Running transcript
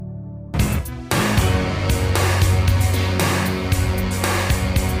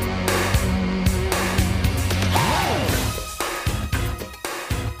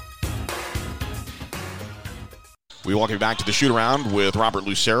We welcome you back to the shoot-around with Robert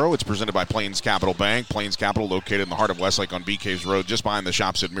Lucero. It's presented by Plains Capital Bank. Plains Capital, located in the heart of Westlake on Bee Caves Road, just behind the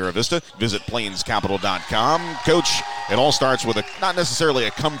shops at Mira Vista. Visit plainscapital.com. Coach, it all starts with not necessarily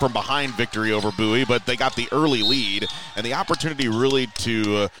a come-from-behind victory over Bowie, but they got the early lead and the opportunity really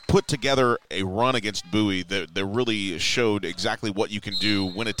to put together a run against Bowie that really showed exactly what you can do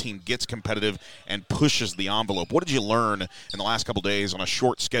when a team gets competitive and pushes the envelope. What did you learn in the last couple days on a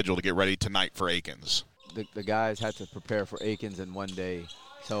short schedule to get ready tonight for Akins? The guys had to prepare for Akins in one day.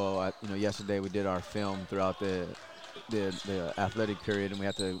 So, yesterday we did our film throughout the athletic period, and we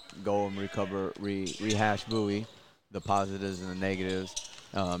had to go and rehash Bowie, the positives and the negatives,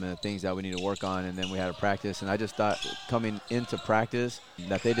 and the things that we need to work on. And then we had a practice, and I just thought coming into practice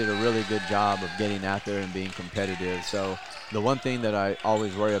that they did a really good job of getting out there and being competitive. So the one thing that I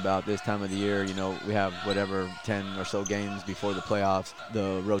always worry about this time of the year, we have 10 or so games before the playoffs.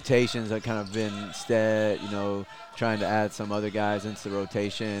 The rotations have kind of been set, trying to add some other guys into the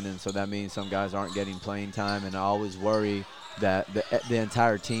rotation, and so that means some guys aren't getting playing time, and I always worry that the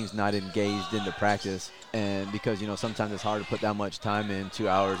entire team's not engaged into practice. And because, sometimes it's hard to put that much time in, 2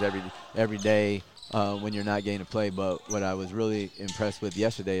 hours every day when you're not getting to play. But what I was really impressed with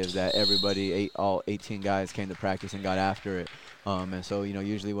yesterday is that all 18 guys came to practice and got after it. And so,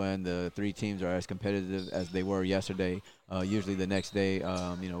 usually when the three teams are as competitive as they were yesterday, usually the next day,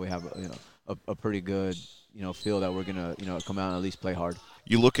 we have, a pretty good, feel that we're going to, come out and at least play hard.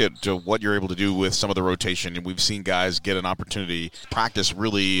 You look at what you're able to do with some of the rotation, and we've seen guys get an opportunity. Practice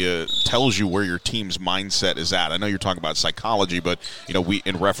really tells you where your team's mindset is at. I know you're talking about psychology, but, we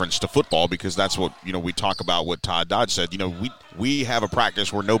in reference to football, because that's what, we talk about what Todd Dodge said. We have a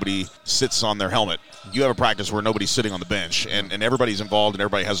practice where nobody sits on their helmet. You have a practice where nobody's sitting on the bench, and everybody's involved and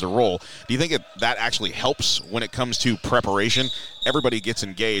everybody has their role. Do you think that actually helps when it comes to preparation? Everybody gets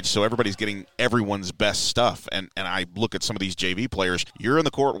engaged, so everybody's getting everyone's best stuff. And I look at some of these JV players. You're in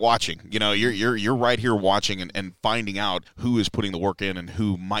the court watching. You're right here watching and finding out who is putting the work in and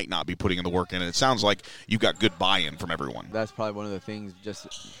who might not be putting in the work in. And it sounds like you've got good buy-in from everyone. That's probably one of the things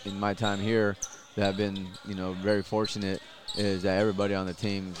just in my time here that I've been, very fortunate is that everybody on the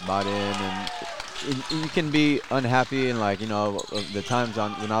team bought in. And you can be unhappy and the times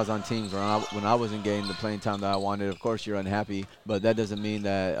when I was on teams when I wasn't getting the playing time that I wanted. Of course you're unhappy, but that doesn't mean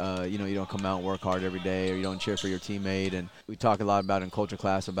that you don't come out and work hard every day, or you don't cheer for your teammate. And we talk a lot about in culture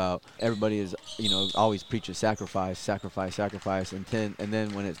class about everybody is always preaches sacrifice, and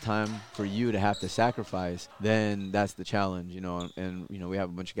then when it's time for you to have to sacrifice, then that's the challenge. And we have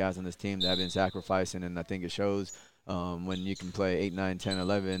a bunch of guys on this team that have been sacrificing, and I think it shows. When you can play 8, 9, 10,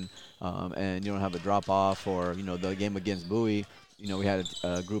 11, and you don't have a drop-off, or, the game against Bowie, we had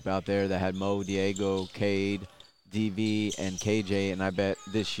a group out there that had Mo, Diego, Cade, DV, and KJ, and I bet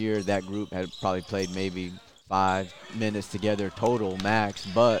this year that group had probably played maybe 5 minutes together total max,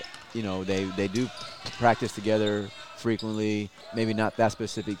 but, they do practice together frequently, maybe not that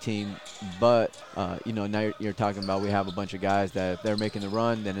specific team, but, now you're talking about we have a bunch of guys that if they're making the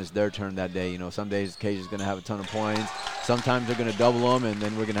run, then it's their turn that day. Some days Cage is going to have a ton of points. Sometimes they're going to double them, and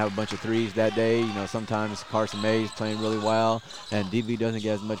then we're going to have a bunch of threes that day. Sometimes Carson May is playing really well, and DV doesn't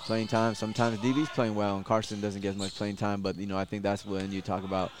get as much playing time. Sometimes DV's playing well, and Carson doesn't get as much playing time. But, I think that's when you talk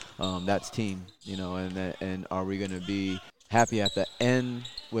about that's team, and are we going to be happy at the end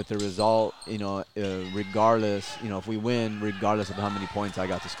with the result, regardless, if we win, regardless of how many points I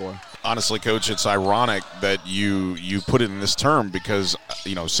got to score. Honestly, Coach, it's ironic that you put it in this term because,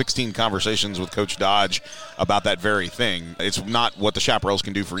 16 conversations with Coach Dodge about that very thing. It's not what the Chaparrals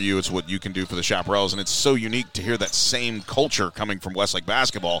can do for you, it's what you can do for the Chaparrals, and it's so unique to hear that same culture coming from Westlake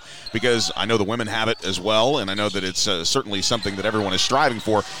basketball, because I know the women have it as well, and I know that it's certainly something that everyone is striving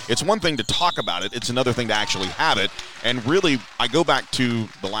for. It's one thing to talk about it, it's another thing to actually have it, and really, I go back to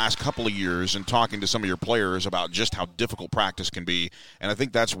the last couple of years and talking to some of your players about just how difficult practice can be, and I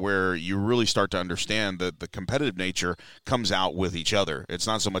think that's where you really start to understand that the competitive nature comes out with each other. It's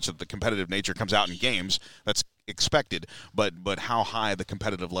not so much that the competitive nature comes out in games, that's expected, but how high the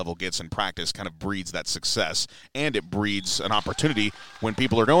competitive level gets in practice kind of breeds that success, and it breeds an opportunity when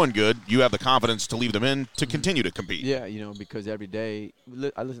people are going good, you have the confidence to leave them in to continue to compete. Yeah, because every day,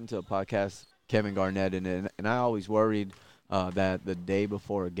 I listen to a podcast, Kevin Garnett, and I always worried that the day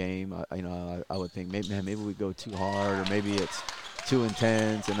before a game, I would think, maybe we go too hard, or maybe it's too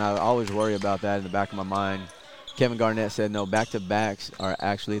intense, and I always worry about that in the back of my mind. Kevin Garnett said, no, back-to-backs are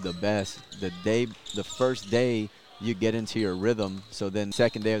actually the best. The first day you get into your rhythm, so then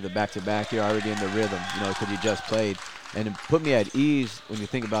second day of the back-to-back, you're already in the rhythm, because you just played. And it put me at ease when you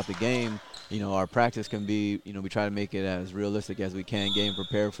think about the game, our practice can be, we try to make it as realistic as we can, getting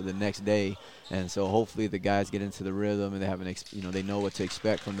prepared for the next day. And so hopefully the guys get into the rhythm and they have they know what to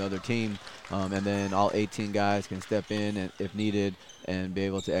expect from the other team. And then all 18 guys can step in and, if needed, and be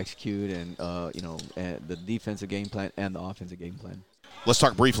able to execute and the defensive game plan and the offensive game plan. Let's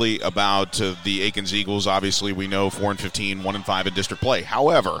talk briefly about the Akins Eagles. Obviously, we know 4-15, 1-5 in district play.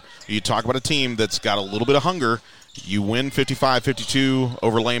 However, you talk about a team that's got a little bit of hunger. You win 55-52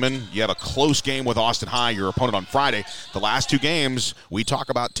 over Lehman. You have a close game with Austin High, your opponent on Friday. The last two games, we talk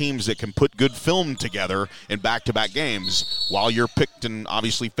about teams that can put good film together in back-to-back games. While you're picked and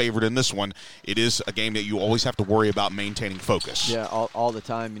obviously favored in this one, it is a game that you always have to worry about maintaining focus. Yeah, all the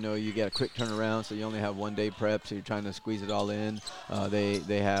time. You get a quick turnaround, so you only have 1 day prep, so you're trying to squeeze it all in. They're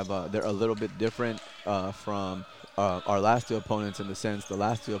a little bit different from our last two opponents, in the sense the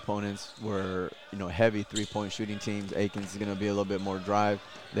last two opponents were heavy three-point shooting teams. Akins is going to be a little bit more drive.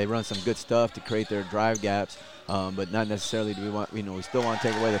 They run some good stuff to create their drive gaps, but not necessarily do we want, we still want to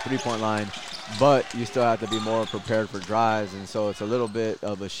take away the three-point line, but you still have to be more prepared for drives. And so it's a little bit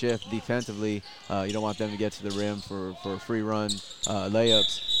of a shift defensively. You don't want them to get to the rim for free run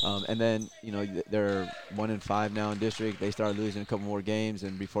layups. And then, they're 1-5 now in district. They start losing a couple more games,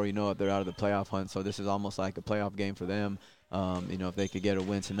 and before you know it, they're out of the playoff hunt. So this is almost like a playoff game for them. If they could get a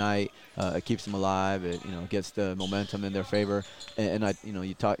win tonight, it keeps them alive. It gets the momentum in their favor. And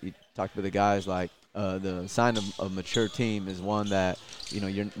you talked to the guys, like the sign of a mature team is one that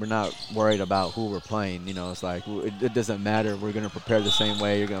we're not worried about who we're playing. It's like it doesn't matter. We're going to prepare the same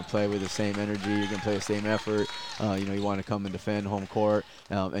way. You're going to play with the same energy. You're going to play the same effort. You want to come and defend home court,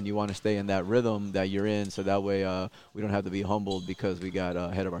 and you want to stay in that rhythm that you're in, so that way we don't have to be humbled because we got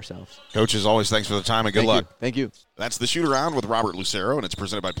ahead of ourselves. Coach, as always, thanks for the time and good luck. Thank you. That's the Shoot Around with Robert Lucero, and it's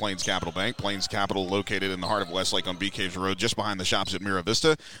presented by Plains Capital Bank. Plains Capital, located in the heart of Westlake on Bee Caves Road, just behind the shops at Mira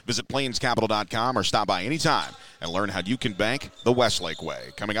Vista. Visit plainscapital.com or stop by anytime and learn how you can bank the Westlake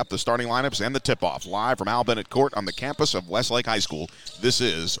way. Coming up, the starting lineups and the tip-off, live from Al Bennett Court on the campus of Westlake High School. This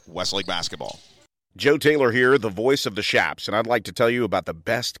is Westlake Basketball. Joe Taylor here, the voice of the CHAPS, and I'd like to tell you about the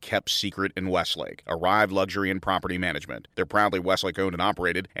best-kept secret in Westlake, Arrive Luxury and Property Management. They're proudly Westlake-owned and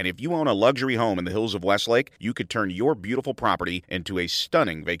operated, and if you own a luxury home in the hills of Westlake, you could turn your beautiful property into a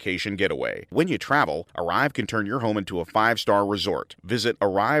stunning vacation getaway. When you travel, Arrive can turn your home into a 5-star resort. Visit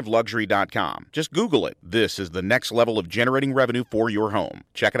ArriveLuxury.com. Just Google it. This is the next level of generating revenue for your home.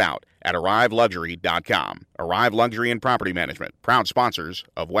 Check it out at ArriveLuxury.com. Arrive Luxury and Property Management, proud sponsors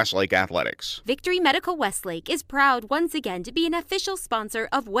of Westlake Athletics. Victory Medical Westlake is proud once again to be an official sponsor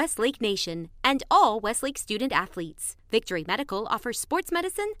of Westlake Nation and all Westlake student athletes. Victory Medical offers sports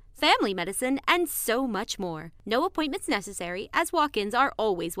medicine, family medicine, and so much more. No appointments necessary, as walk-ins are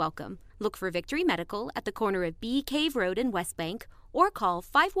always welcome. Look for Victory Medical at the corner of Bee Cave Road and West Bank, or call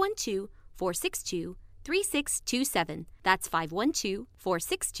 512-462-3627. That's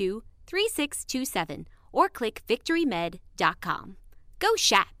 512-462-3627, or click victorymed.com. Go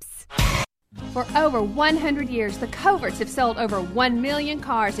Chaps! For over 100 years, the Coverts have sold over 1 million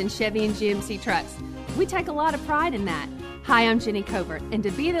cars in Chevy and GMC trucks. We take a lot of pride in that. Hi, I'm Jenny Covert, and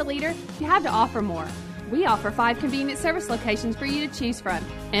to be the leader, you have to offer more. We offer 5 convenient service locations for you to choose from.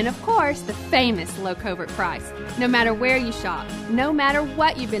 And of course, the famous low Covert price. No matter where you shop, no matter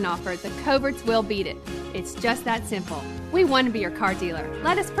what you've been offered, the Coverts will beat it. It's just that simple. We want to be your car dealer.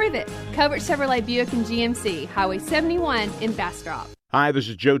 Let us prove it. Covert Chevrolet Buick and GMC, Highway 71 in Bastrop. Hi, this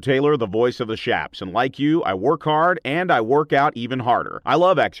is Joe Taylor, the voice of the CHAPS, and like you, I work hard and I work out even harder. I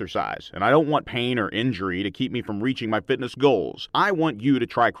love exercise, and I don't want pain or injury to keep me from reaching my fitness goals. I want you to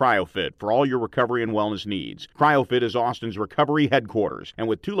try CryoFit for all your recovery and wellness needs. CryoFit is Austin's recovery headquarters, and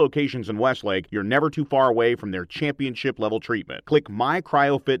with 2 locations in Westlake, you're never too far away from their championship-level treatment. Click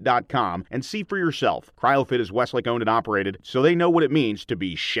mycryofit.com and see for yourself. CryoFit is Westlake-owned and operated, so they know what it means to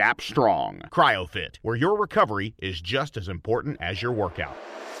be CHAP strong. CryoFit, where your recovery is just as important as your workout.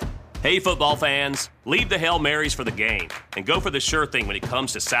 Hey football fans, leave the Hail Marys for the game and go for the sure thing when it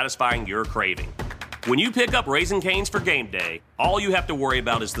comes to satisfying your craving. When you pick up Raising Cane's for game day, all you have to worry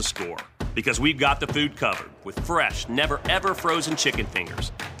about is the score, because we've got the food covered with fresh, never ever frozen chicken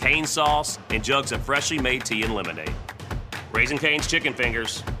fingers, cane sauce, and jugs of freshly made tea and lemonade. Raising Cane's Chicken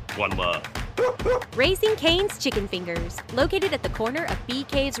Fingers, one love. Raising Cane's Chicken Fingers, located at the corner of Bee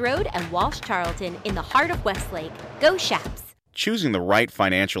Caves Road and Walsh Charlton in the heart of Westlake. Go Chaps! Choosing the right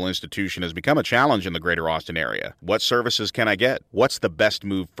financial institution has become a challenge in the greater Austin area. What services can I get? What's the best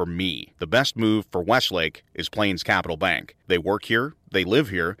move for me? The best move for Westlake is Plains Capital Bank. They work here, they live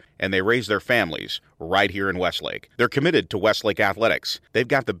here, and they raise their families right here in Westlake. They're committed to Westlake Athletics. They've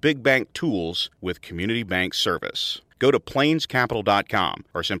got the big bank tools with community bank service. Go to plainscapital.com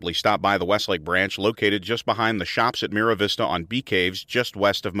or simply stop by the Westlake branch located just behind the shops at Mira Vista on Bee Caves just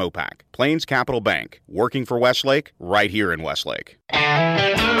west of Mopac. Plains Capital Bank, working for Westlake, right here in Westlake.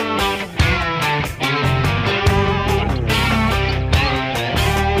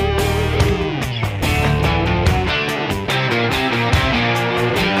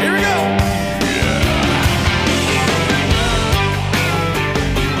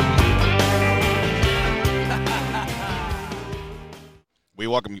 We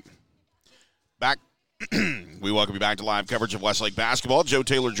welcome you back. We welcome you back to live coverage of Westlake basketball. Joe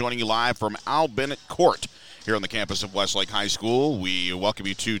Taylor joining you live from Al Bennett Court here on the campus of Westlake High School. We welcome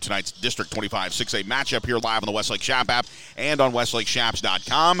you to tonight's District 25 6A matchup here live on the Westlake CHAP app and on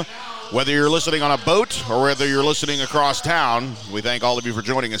WestlakeChaps.com. Whether you're listening on a boat or whether you're listening across town, we thank all of you for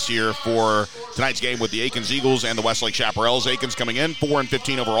joining us here for tonight's game with the Akins Eagles and the Westlake Chaparrals. Akins coming in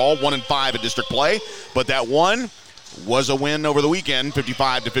 4-15 overall, 1-5 in district play, but that one was a win over the weekend,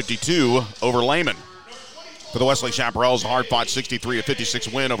 55-52 over Lehman. For the Westlake Chaparrals, a hard-fought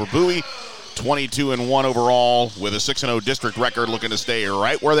 63-56 win over Bowie, 22-1 overall with a 6-0 district record, looking to stay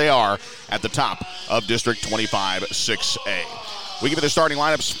right where they are at the top of District 25 6A. We give you the starting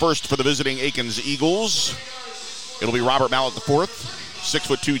lineups first for the visiting Akins Eagles. It'll be Robert Mallett IV,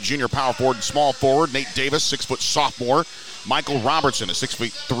 6'2" junior power forward and small forward. Nate Davis, 6' sophomore. Michael Robertson, a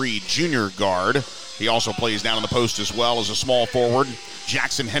 6'3" junior guard. He also plays down in the post as well as a small forward.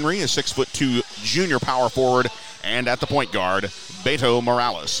 Jackson Henry, a 6'2" junior power forward. And at the point guard, Beto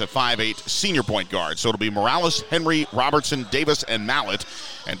Morales, a 5'8" senior point guard. So it'll be Morales, Henry, Robertson, Davis, and Mallett.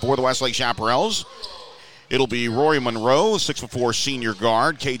 And for the Westlake Chaparrals, it'll be Rory Monroe, 6'4" senior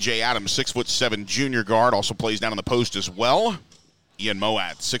guard. KJ Adams, 6'7" junior guard, also plays down in the post as well. Ian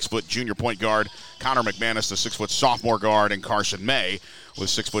Moat, 6' junior point guard. Connor McManus, the 6' sophomore guard. And Carson May with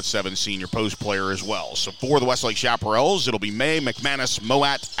 6'7" senior post player as well. So for the Westlake Chaparrals, it'll be May, McManus,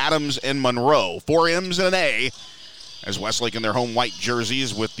 Moat, Adams, and Monroe. 4 M's and an A, as Westlake in their home white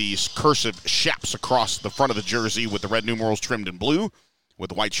jerseys with these cursive chaps across the front of the jersey with the red numerals trimmed in blue, with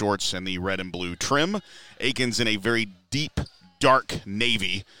the white shorts and the red and blue trim. Akins in a very deep, dark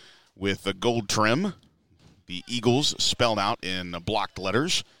navy with the gold trim. The Eagles spelled out in blocked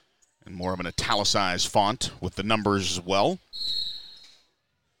letters and more of an italicized font with the numbers as well.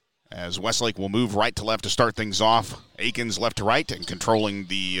 As Westlake will move right to left to start things off. Akins left to right, and controlling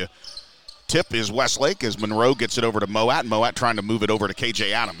the tip is Westlake as Monroe gets it over to Moat. Moat trying to move it over to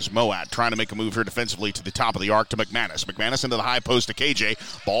KJ Adams. Moat trying to make a move here defensively to the top of the arc to McManus. McManus into the high post to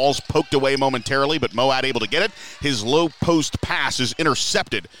KJ. Ball's poked away momentarily, but Moat able to get it. His low post pass is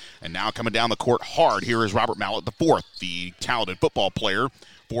intercepted. And now coming down the court hard, here is Robert Mallett IV, the talented football player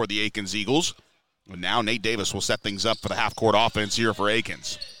for the Akins Eagles. And now Nate Davis will set things up for the half-court offense here for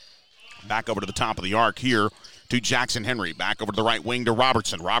Akins. Back over to the top of the arc here to Jackson Henry. Back over to the right wing to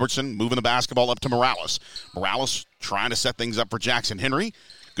Robertson. Robertson moving the basketball up to Morales. Morales trying to set things up for Jackson Henry.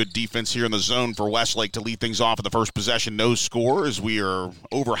 Good defense here in the zone for Westlake to lead things off in the first possession. No score as we are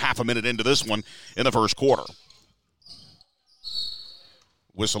over half a minute into this one in the first quarter.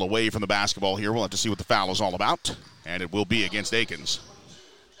 Whistle away from the basketball here. We'll have to see what the foul is all about. And it will be against Akins.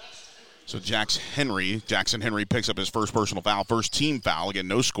 So Jackson Henry picks up his first personal foul, first team foul. Again,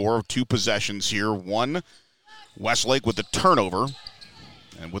 no score, 2 possessions here. 1, Westlake with the turnover.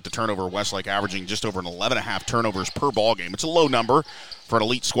 And with the turnover, Westlake averaging just over an 11.5 turnovers per ball game. It's a low number for an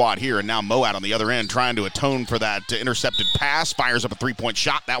elite squad here. And now Moat on the other end trying to atone for that intercepted pass. Fires up a 3-point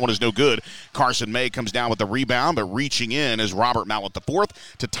shot. That one is no good. Carson May comes down with the rebound, but reaching in is Robert Mallett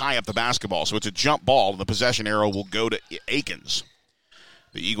IV to tie up the basketball. So it's a jump ball. The possession arrow will go to Akins.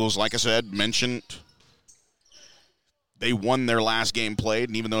 The Eagles, like I said, mentioned they won their last game played,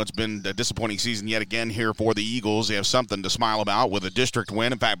 and even though it's been a disappointing season yet again here for the Eagles, they have something to smile about with a district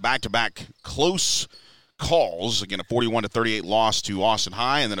win. In fact, back-to-back close calls. Again, a 41-38 loss to Austin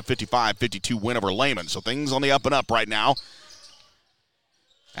High, and then a 55-52 win over Lehman. So things on the up and up right now.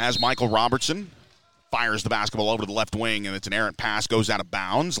 As Michael Robertson fires the basketball over to the left wing, and it's an errant pass, goes out of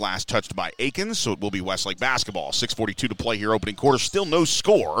bounds. Last touched by Akins, so it will be Westlake basketball. 6:42 to play here, opening quarter. Still no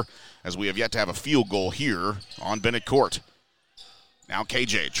score, as we have yet to have a field goal here on Bennett Court. Now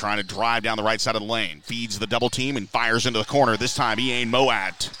KJ trying to drive down the right side of the lane. Feeds the double team and fires into the corner. This time, Ian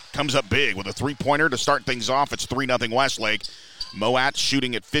Moat comes up big with a three-pointer to start things off. It's 3-0 Westlake. Moat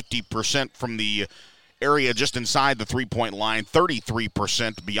shooting at 50% from the area just inside the three-point line,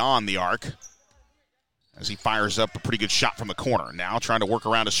 33% beyond the arc, as he fires up a pretty good shot from the corner. Now trying to work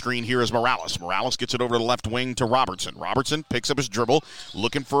around a screen here is Morales. Morales gets it over to the left wing to Robertson. Robertson picks up his dribble,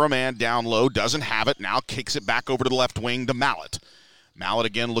 looking for a man down low, doesn't have it. Now kicks it back over to the left wing to Mallett. Mallett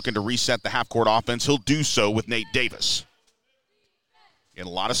again looking to reset the half-court offense. He'll do so with Nate Davis. In a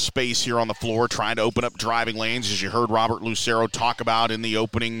lot of space here on the floor, trying to open up driving lanes, as you heard Robert Lucero talk about in the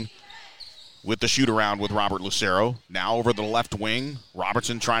opening with the shoot-around with Robert Lucero. Now over the left wing,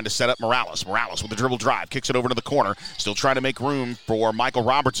 Robertson trying to set up Morales. Morales with the dribble drive, kicks it over to the corner, still trying to make room for Michael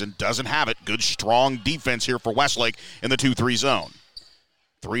Robertson. Doesn't have it. Good, strong defense here for Westlake in the 2-3 zone.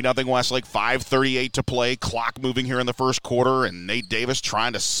 3-0 Westlake, 5:38 to play. Clock moving here in the first quarter, and Nate Davis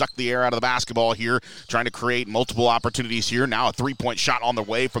trying to suck the air out of the basketball here, trying to create multiple opportunities here. Now a three-point shot on the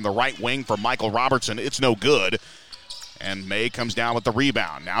way from the right wing for Michael Robertson. It's no good. And May comes down with the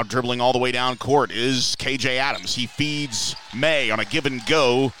rebound. Now dribbling all the way down court is KJ Adams. He feeds May on a give and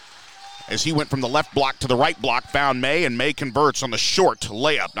go as he went from the left block to the right block, found May, and May converts on the short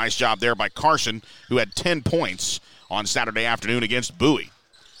layup. Nice job there by Carson, who had 10 points on Saturday afternoon against Bowie.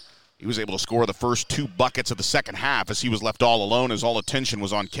 He was able to score the first 2 buckets of the second half as he was left all alone, as all attention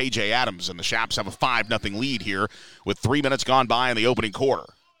was on KJ Adams, and the Chaps have a 5-0 lead here with 3 minutes gone by in the opening quarter.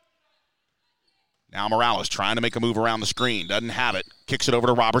 Now Morales trying to make a move around the screen. Doesn't have it. Kicks it over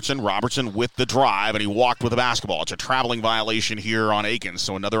to Robertson. Robertson with the drive, and he walked with the basketball. It's a traveling violation here on Akins,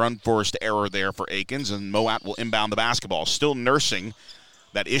 so another unforced error there for Akins, and Moat will inbound the basketball. Still nursing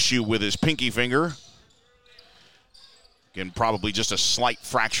that issue with his pinky finger. Again, probably just a slight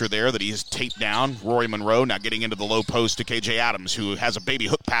fracture there that he has taped down. Rory Monroe now getting into the low post to KJ Adams, who has a baby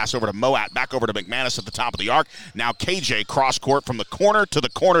hook pass over to Moat, back over to McManus at the top of the arc. Now KJ cross court from the corner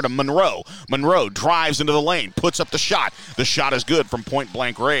to Monroe. Monroe drives into the lane, puts up the shot. The shot is good from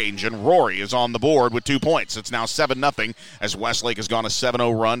point-blank range, and Rory is on the board with 2 points. It's now 7-0 as Westlake has gone a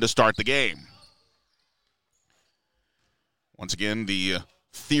 7-0 run to start the game. Once again, the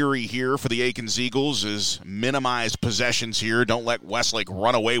theory here for the Akins Eagles is minimize possessions here. Don't let Westlake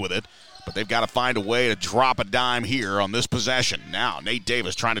run away with it. But they've got to find a way to drop a dime here on this possession. Now, Nate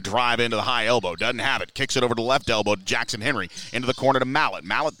Davis trying to drive into the high elbow. Doesn't have it. Kicks it over to the left elbow to Jackson Henry. Into the corner to Mallett.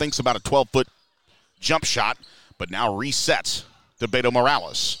 Mallett thinks about a 12-foot jump shot, but now resets to Beto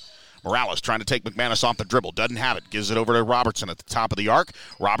Morales. Morales trying to take McManus off the dribble. Doesn't have it. Gives it over to Robertson at the top of the arc.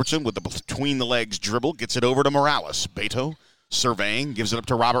 Robertson with the between-the-legs dribble. Gets it over to Morales. Beto surveying, gives it up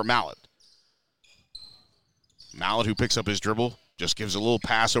to Robert Mallett. Mallett, who picks up his dribble, just gives a little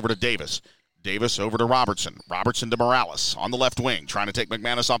pass over to Davis. Davis over to Robertson. Robertson to Morales on the left wing, trying to take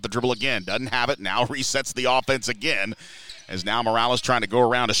McManus off the dribble again. Doesn't have it. Now resets the offense again, as now Morales trying to go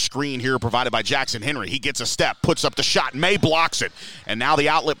around a screen here provided by Jackson Henry. He gets a step, puts up the shot. May blocks it. And now the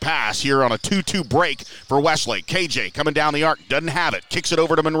outlet pass here on a 2-2 break for Westlake. KJ coming down the arc, doesn't have it. Kicks it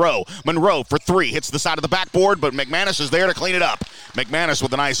over to Monroe. Monroe for 3, hits the side of the backboard, but McManus is there to clean it up. McManus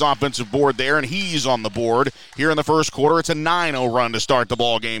with a nice offensive board there, and he's on the board here in the first quarter. It's a 9-0 run to start the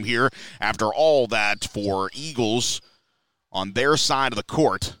ball game here after all that for Eagles on their side of the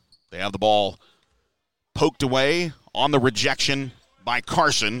court. They have the ball poked away on the rejection by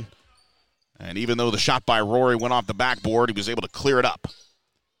Carson. And even though the shot by Rory went off the backboard, he was able to clear it up.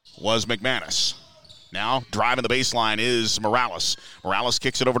 Was McManus. Now driving the baseline is Morales. Morales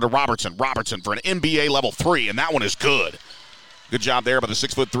kicks it over to Robertson. Robertson for an NBA level 3, and that one is good. Good job there by the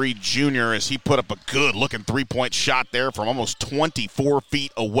 6'3" junior as he put up a good-looking three-point shot there from almost 24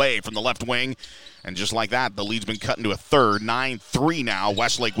 feet away from the left wing. And just like that, the lead's been cut into a third. 9-3 now,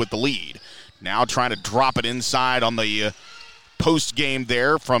 Westlake with the lead. Now trying to drop it inside on the post game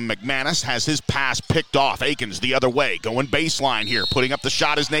there from McManus. Has his pass picked off. Akins the other way. Going baseline here. Putting up the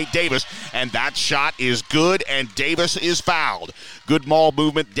shot is Nate Davis. And that shot is good, and Davis is fouled. Good ball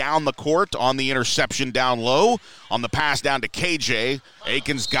movement down the court on the interception down low. On the pass down to KJ.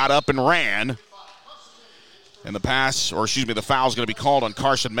 Akins got up and ran. And the foul's going to be called on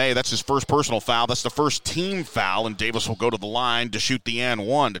Carson May. That's his first personal foul. That's the first team foul, and Davis will go to the line to shoot the and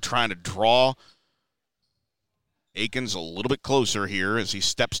one to try to draw Akins a little bit closer here as he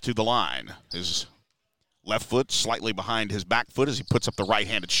steps to the line. His left foot slightly behind his back foot as he puts up the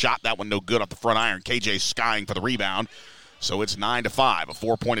right-handed shot. That one no good off the front iron. KJ skying for the rebound. So it's 9-5. A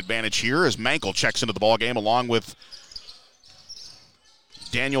 4-point advantage here as Mankel checks into the ballgame along with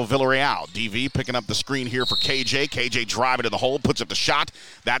Daniel Villarreal. DV picking up the screen here for KJ. KJ driving to the hole, puts up the shot.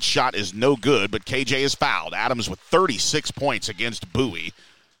 That shot is no good, but KJ is fouled. Adams with 36 points against Bowie,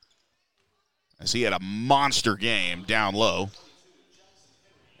 as he had a monster game down low.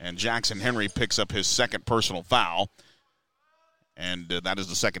 And Jackson Henry picks up his second personal foul. And that is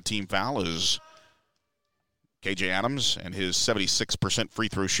the second team foul, is KJ Adams, and his 76% free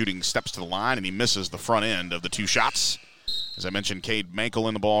throw shooting steps to the line, and he misses the front end of the 2 shots. As I mentioned, Cade Mankel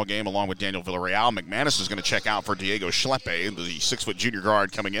in the ball game along with Daniel Villarreal. McManus is going to check out for Diego Schleppe, the 6-foot junior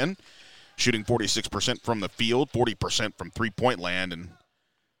guard coming in. shooting 46% from the field, 40% from three-point land, and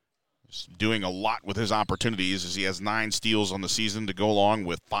doing a lot with his opportunities as he has 9 steals on the season to go along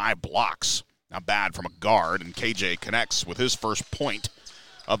with 5 blocks. Not bad from a guard, and KJ connects with his first point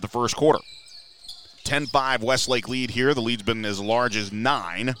of the first quarter. 10-5 Westlake lead here. The lead's been as large as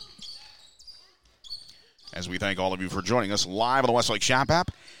 9. As we thank all of you for joining us live on the Westlake CHAP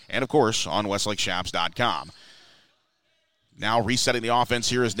app and, of course, on WestlakeChaps.com. Now resetting the offense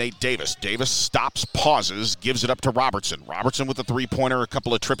here is Nate Davis. Davis stops, pauses, gives it up to Robertson. Robertson with the three-pointer, a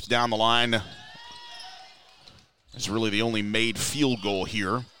couple of trips down the line. It's really the only made field goal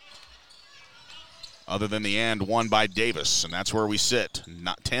here, other than the and one by Davis, and that's where we sit.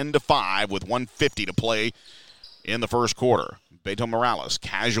 10-5 with 1:50 to play in the first quarter. Beto Morales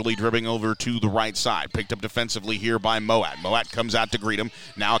casually dribbling over to the right side. Picked up defensively here by Moat. Moat comes out to greet him.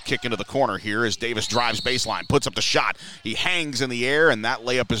 Now a kick into the corner here as Davis drives baseline, puts up the shot. He hangs in the air, and that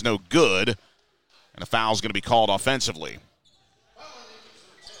layup is no good. And a foul's going to be called offensively.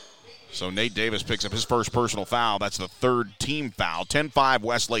 So Nate Davis picks up his first personal foul. That's the third team foul. 10-5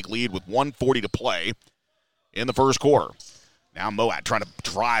 Westlake lead with 1:40 to play in the first quarter. Now Moat trying to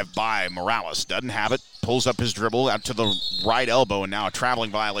drive by Morales. Doesn't have it. Pulls up his dribble out to the right elbow, and now a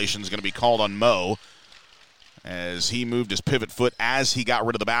traveling violation is going to be called on Mo as he moved his pivot foot as he got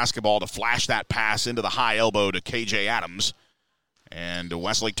rid of the basketball to flash that pass into the high elbow to KJ Adams. And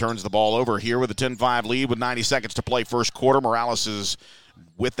Westlake turns the ball over here with a 10-5 lead with 90 seconds to play first quarter. Morales is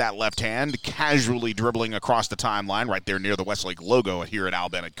with that left hand, casually dribbling across the timeline right there near the Westlake logo here at Al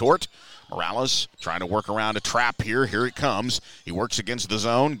Bennett Court. Morales trying to work around a trap here. Here it comes. He works against the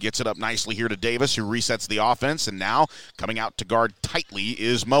zone, gets it up nicely here to Davis, who resets the offense, and now coming out to guard tightly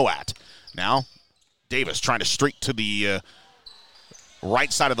is Moat. Now Davis trying to streak to the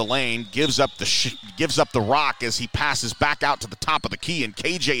right side of the lane, gives up the rock as he passes back out to the top of the key, and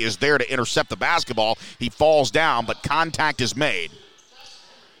KJ is there to intercept the basketball. He falls down, but contact is made.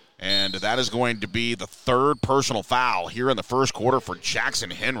 And that is going to be the third personal foul here in the first quarter for Jackson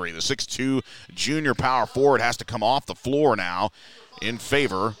Henry. The 6'2 junior power forward has to come off the floor now in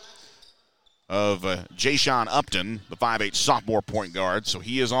favor of Jayshon Upton, the 5'8 sophomore point guard. So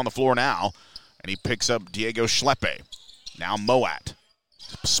he is on the floor now, and he picks up Diego Schleppe. Now Moat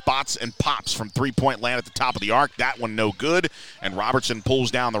spots and pops from three-point land at the top of the arc. That one no good, and Robertson pulls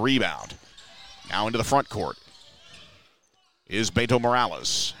down the rebound. Now into the front court is Beto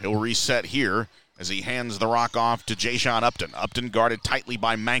Morales. He'll reset here as he hands the rock off to Jayshon Upton. Upton guarded tightly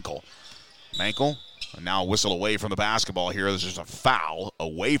by Mankel. Mankel, and now a whistle away from the basketball here. There's just a foul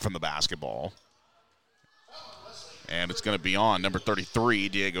away from the basketball. And it's going to be on number 33,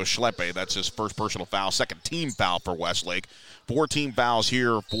 Diego Schleppe. That's his first personal foul, second team foul for Westlake. 4 team fouls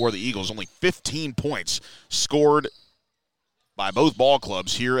here for the Eagles. Only 15 points scored by both ball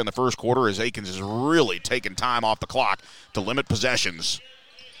clubs here in the first quarter as Akins has really taken time off the clock to limit possessions.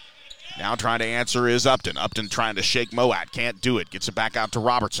 Now trying to answer is Upton. Upton trying to shake Moat. Can't do it. Gets it back out to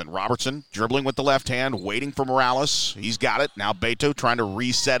Robertson. Robertson dribbling with the left hand, waiting for Morales. He's got it. Now Beto trying to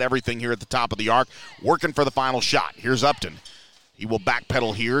reset everything here at the top of the arc, working for the final shot. Here's Upton. He will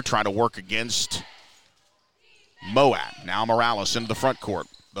backpedal here, trying to work against Moat. Now Morales into the front court.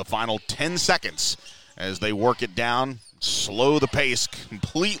 The final 10 seconds as they work it down. Slow the pace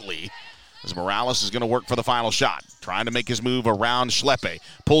completely as Morales is going to work for the final shot. Trying to make his move around Schleppe.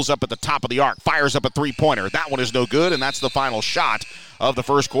 Pulls up at the top of the arc. Fires up a three-pointer. That one is no good, and that's the final shot of the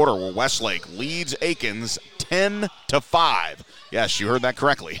first quarter where Westlake leads Akins 10-5. Yes, you heard that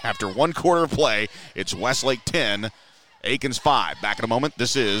correctly. After 1 quarter of play, it's Westlake 10, Akins 5. Back in a moment.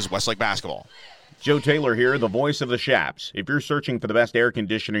 This is Westlake basketball. Joe Taylor here, the voice of the Chaps. If you're searching for the best air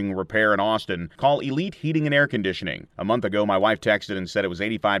conditioning repair in Austin, call Elite Heating and Air Conditioning. A month ago, my wife texted and said it was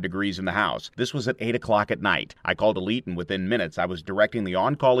 85 degrees in the house. This was at 8 o'clock at night. I called Elite, and within minutes, I was directing the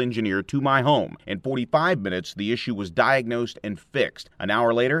on-call engineer to my home. In 45 minutes, the issue was diagnosed and fixed. An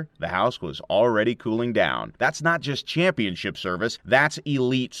hour later, the house was already cooling down. That's not just championship service, that's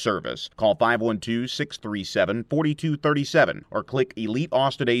elite service. Call 512-637-4237 or click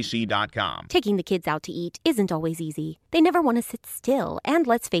EliteAustinAC.com. Taking the kids out to eat isn't always easy. They never want to sit still, and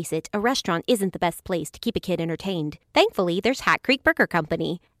let's face it, a restaurant isn't the best place to keep a kid entertained. Thankfully, there's Hat Creek Burger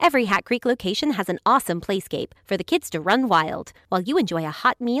Company. Every Hat Creek location has an awesome playscape for the kids to run wild, while you enjoy a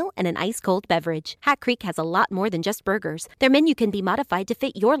hot meal and an ice-cold beverage. Hat Creek has a lot more than just burgers. Their menu can be modified to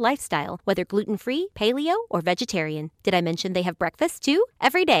fit your lifestyle, whether gluten-free, paleo, or vegetarian. Did I mention they have breakfast, too?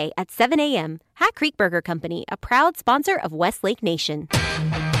 Every day at 7 a.m. Hat Creek Burger Company, a proud sponsor of Westlake Nation.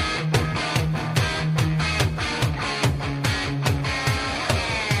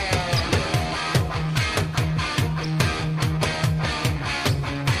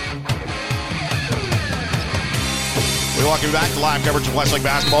 welcome you back to live coverage of Westlake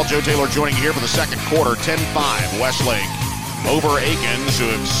basketball. Joe Taylor joining you here for the second quarter. 10-5 Westlake over Akins, who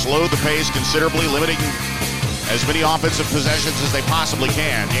have slowed the pace considerably, limiting as many offensive possessions as they possibly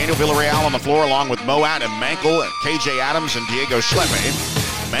can. Daniel Villarreal on the floor along with Moat and Mankel and KJ Adams and Diego Schleppe.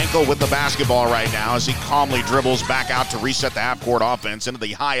 Mankel with the basketball right now as he calmly dribbles back out to reset the half-court offense. Into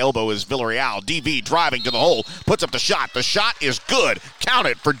the high elbow is Villarreal. DV driving to the hole, puts up the shot. The shot is good. Count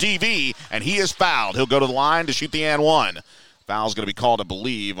it for DV, and he is fouled. He'll go to the line to shoot the and one. Foul's going to be called, I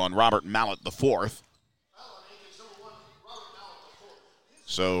believe, on Robert Mallett the fourth.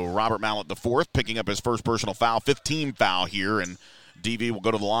 So Robert Mallett the fourth picking up his first personal foul, 15 foul here, and DV will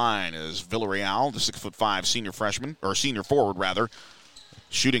go to the line as Villarreal, the 6'5" senior forward rather,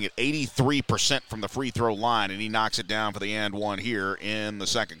 shooting at 83% from the free throw line, and he knocks it down for the and one here in the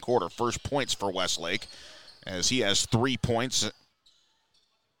second quarter. First points for Westlake as he has 3 points.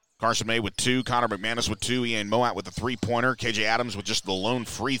 Carson May with 2, Connor McManus with 2, Ian Moat with a three-pointer, KJ Adams with just the lone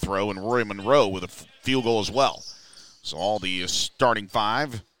free throw, and Roy Monroe with a field goal as well. So all the starting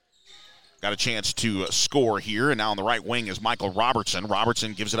five got a chance to score here, and now on the right wing is Michael Robertson.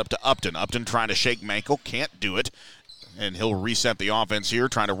 Robertson gives it up to Upton. Upton trying to shake Mankel, can't do it. And he'll reset the offense here,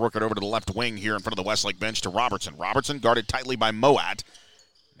 trying to work it over to the left wing here in front of the Westlake bench to Robertson. Robertson guarded tightly by Moat.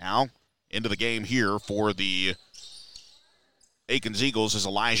 Now into the game here for the Akins Eagles is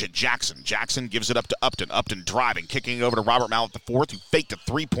Elijah Jackson. Jackson gives it up to Upton. Upton driving, kicking over to Robert Mallett the fourth, who faked a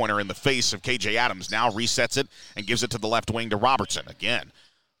three-pointer in the face of KJ Adams. Now resets it and gives it to the left wing to Robertson. Again,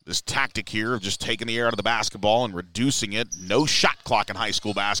 this tactic here of just taking the air out of the basketball and reducing it. No shot clock in high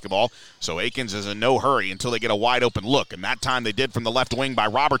school basketball, so Akins is in no hurry until they get a wide open look. And that time they did from the left wing by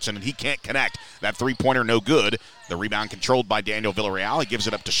Robertson, and he can't connect. That three-pointer no good. The rebound controlled by Daniel Villarreal. He gives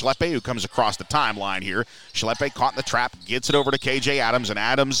it up to Schleppe, who comes across the timeline here. Schleppe caught in the trap, gets it over to KJ Adams, and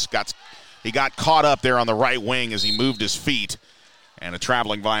Adams got caught up there on the right wing as he moved his feet, and a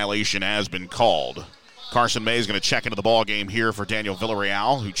traveling violation has been called. Carson May is going to check into the ball game here for Daniel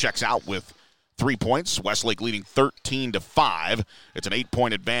Villarreal, who checks out with 3 points. Westlake leading 13-5. It's an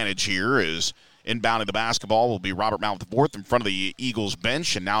 8-point advantage here as inbounding the basketball will be Robert Mallett the fourth in front of the Eagles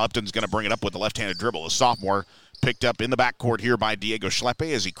bench, and now Upton's going to bring it up with the left-handed dribble. A sophomore picked up in the backcourt here by Diego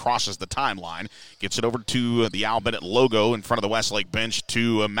Schleppe as he crosses the timeline. Gets it over to the Al Bennett logo in front of the Westlake bench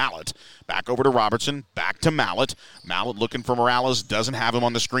to Mallett. Back over to Robertson, back to Mallett. Mallett looking for Morales, doesn't have him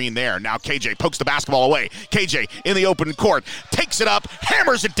on the screen there. Now KJ pokes the basketball away. KJ in the open court, takes it up,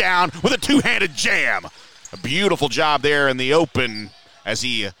 hammers it down with a two-handed jam. A beautiful job there in the open as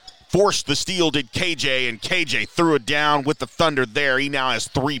he forced the steal, did KJ, and KJ threw it down with the Thunder there. He now has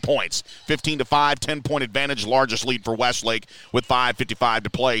 3 points. 15-5, 10-point advantage, largest lead for Westlake with 5:55 to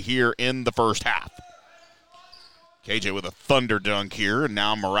play here in the first half. KJ with a Thunder dunk here, and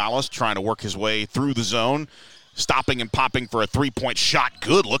now Morales trying to work his way through the zone, stopping and popping for a three-point shot.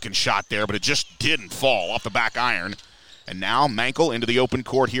 Good-looking shot there, but it just didn't fall off the back iron. And now Mankel into the open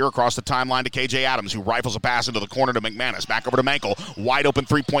court here across the timeline to KJ Adams, who rifles a pass into the corner to McManus. Back over to Mankel. Wide open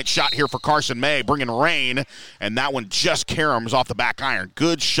three-point shot here for Carson May, bringing rain. And that one just caroms off the back iron.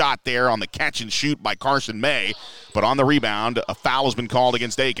 Good shot there on the catch and shoot by Carson May. But on the rebound, a foul has been called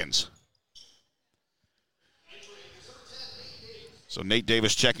against Akins. So Nate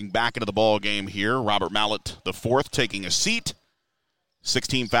Davis checking back into the ball game here. Robert Mallett the fourth taking a seat.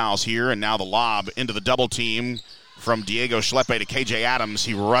 16 fouls here, and now the lob into the double team from Diego Schleppe to KJ Adams.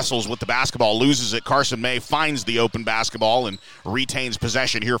 He wrestles with the basketball, loses it. Carson May finds the open basketball and retains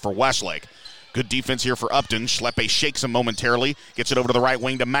possession here for Westlake. Good defense here for Upton. Schleppe shakes him momentarily, gets it over to the right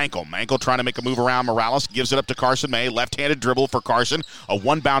wing to Mankel. Mankel trying to make a move around Morales, gives it up to Carson May. Left-handed dribble for Carson. A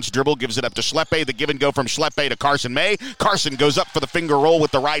one-bounce dribble gives it up to Schleppe. The give and go from Schleppe to Carson May. Carson goes up for the finger roll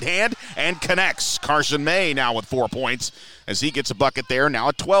with the right hand and connects. Carson May now with 4 points as he gets a bucket there. Now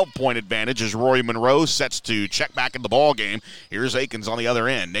a 12-point advantage as Roy Monroe sets to check back in the ball game. Here's Akins on the other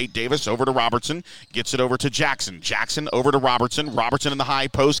end. Nate Davis over to Robertson, gets it over to Jackson. Jackson over to Robertson. Robertson in the high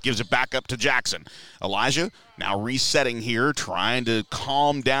post gives it back up to Jackson. Elijah now resetting here, trying to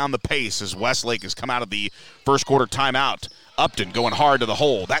calm down the pace as Westlake has come out of the first quarter timeout. Upton going hard to the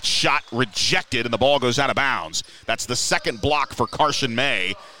hole. That shot rejected, and the ball goes out of bounds. That's the second block for Carson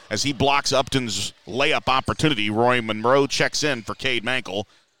May as he blocks Upton's layup opportunity. Roy Monroe checks in for Cade Mankel.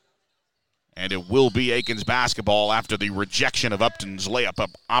 And it will be Akins basketball after the rejection of Upton's layup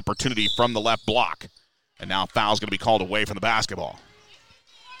opportunity from the left block. And now foul's going to be called away from the basketball.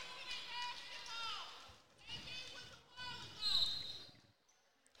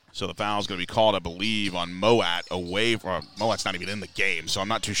 So the foul is going to be called, I believe, on Moat away from Moat's not even in the game, so I'm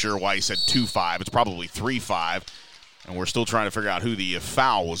not too sure why he said 2-5. It's probably 3-5, and we're still trying to figure out who the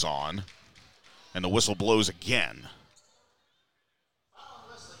foul was on. And the whistle blows again.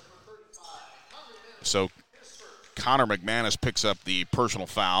 So Connor McManus picks up the personal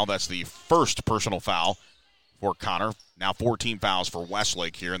foul. That's the first personal foul for Connor. Now 14 fouls for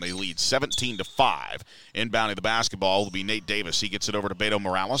Westlake here, and they lead 17-5. Inbounding the basketball will be Nate Davis. He gets it over to Beto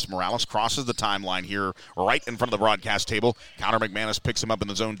Morales. Morales crosses the timeline here right in front of the broadcast table. Connor McManus picks him up in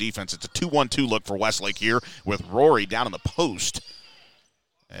the zone defense. It's a 2-1-2 look for Westlake here with Rory down in the post.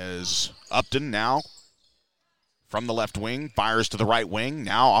 As Upton now from the left wing, fires to the right wing.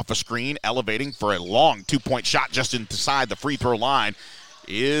 Now off a screen, elevating for a long two-point shot just inside the free throw line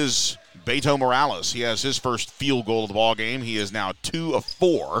is Beto Morales. He has his first field goal of the ball game. He is now 1 of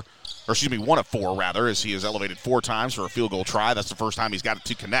 4, as he has elevated 4 times for a field goal try. That's the first time he's got it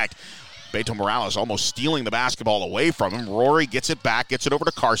to connect. Beto Morales almost stealing the basketball away from him. Rory gets it back, gets it over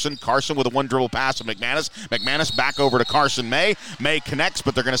to Carson. Carson with a one-dribble pass to McManus. McManus back over to Carson May. May connects,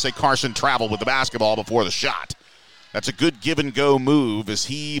 but they're going to say Carson traveled with the basketball before the shot. That's a good give-and-go move as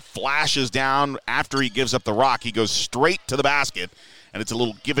he flashes down after he gives up the rock. He goes straight to the basket, and it's a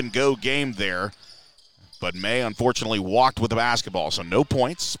little give-and-go game there. But May, unfortunately, walked with the basketball, so no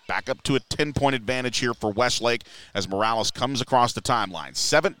points. Back up to a 10-point advantage here for Westlake as Morales comes across the timeline.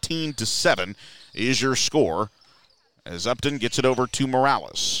 17-7 is your score as Upton gets it over to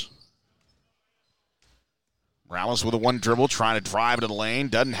Morales. Morales with a one dribble, trying to drive into the lane.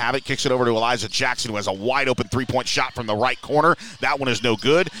 Doesn't have it. Kicks it over to Elijah Jackson, who has a wide-open three-point shot from the right corner. That one is no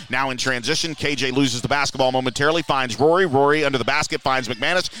good. Now in transition, KJ loses the basketball momentarily, finds Rory. Rory under the basket finds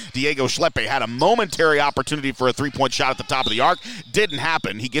McManus. Diego Schleppe had a momentary opportunity for a three-point shot at the top of the arc. Didn't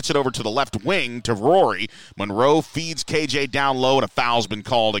happen. He gets it over to the left wing to Rory. Monroe feeds KJ down low, and a foul's been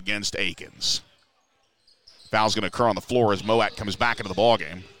called against Akins. Foul's going to occur on the floor as Moat comes back into the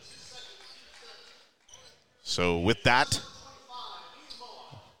ballgame. So with that,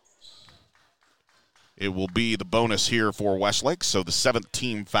 it will be the bonus here for Westlake. So the 7th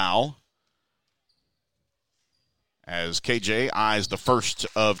team foul as KJ eyes the first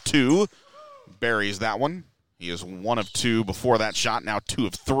of 2, buries that one. He is 1 of 2 before that shot, now 2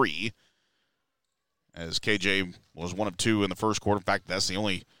 of 3. As KJ was 1 of 2 in the first quarter. In fact, that's the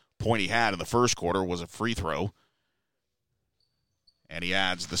only point he had in the first quarter was a free throw. And he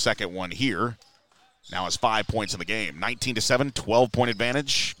adds the second one here. Now has 5 points in the game. 19-7, 12-point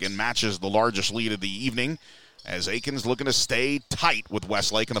advantage. Again, matches the largest lead of the evening as Akins looking to stay tight with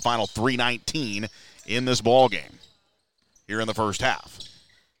Westlake in the final 3:19 in this ball game here in the first half.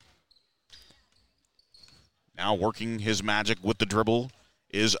 Now working his magic with the dribble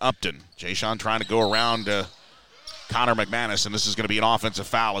is Upton. Jay-Sean trying to go around Connor McManus, and this is going to be an offensive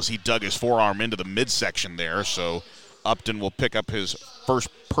foul as he dug his forearm into the midsection there. So Upton will pick up his first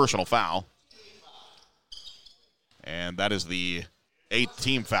personal foul. And that is the 8th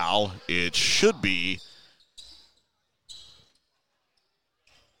team foul. It should be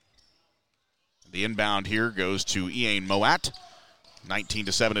the inbound here goes to Ian Moat.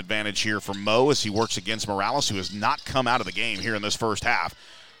 19-7 advantage here for Mo as he works against Morales, who has not come out of the game here in this first half.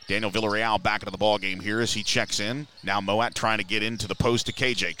 Daniel Villarreal back into the ball game here as he checks in. Now Moat trying to get into the post to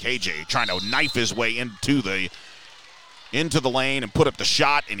KJ. KJ trying to knife his way into the lane and put up the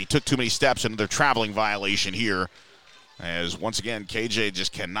shot, and he took too many steps into their traveling violation here. As once again, KJ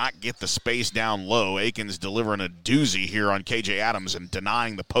just cannot get the space down low. Akins delivering a doozy here on KJ Adams and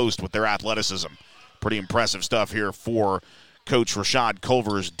denying the post with their athleticism. Pretty impressive stuff here for Coach Rashad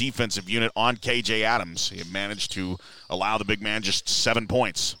Culver's defensive unit on KJ Adams. He managed to allow the big man just 7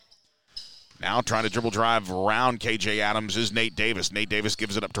 points. Now trying to dribble drive around KJ Adams is Nate Davis. Nate Davis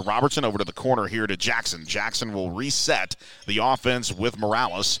gives it up to Robertson, over to the corner here to Jackson. Jackson will reset the offense with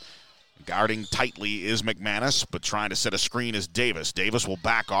Morales. Guarding tightly is McManus, but trying to set a screen is Davis. Davis will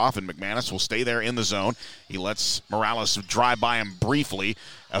back off, and McManus will stay there in the zone. He lets Morales drive by him briefly,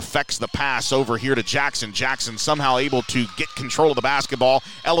 affects the pass over here to Jackson. Jackson somehow able to get control of the basketball,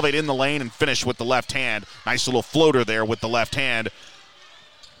 elevate in the lane, and finish with the left hand. Nice little floater there with the left hand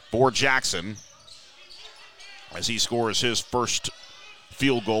for Jackson as he scores his first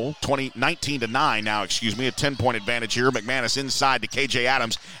field goal. 19-9 now, a 10-point advantage here. McManus inside to KJ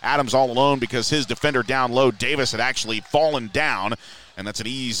Adams. Adams all alone because his defender down low, Davis, had actually fallen down, and that's an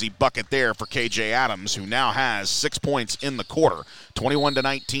easy bucket there for KJ Adams, who now has 6 points in the quarter.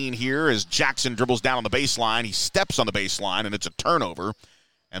 21-19 here as Jackson dribbles down on the baseline. He steps on the baseline, and it's a turnover.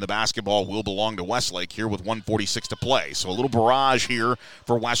 And the basketball will belong to Westlake here with 1:46 to play. So a little barrage here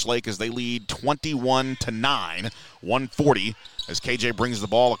for Westlake as they lead 21-9, 140. As KJ brings the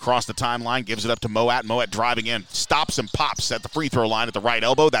ball across the timeline, gives it up to Moat. Moat driving in, stops and pops at the free throw line at the right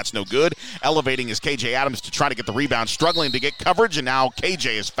elbow. That's no good. Elevating is KJ Adams to try to get the rebound, struggling to get coverage, and now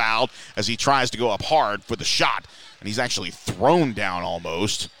KJ is fouled as he tries to go up hard for the shot. And he's actually thrown down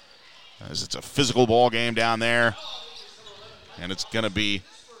almost. as it's a physical ball game down there. And it's going to be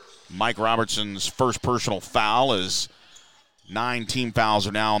Mike Robertson's first personal foul, as 9 team fouls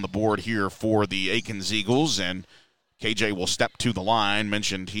are now on the board here for the Akins Eagles. And KJ will step to the line.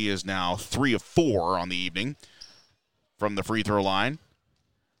 Mentioned he is now 3 of 4 on the evening from the free throw line,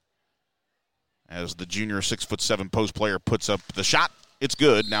 as the junior 6'7" post player puts up the shot. It's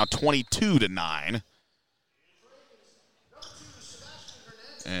good. Now 22-9.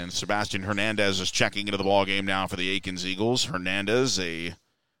 And Sebastian Hernandez is checking into the ball game now for the Akins Eagles. Hernandez, a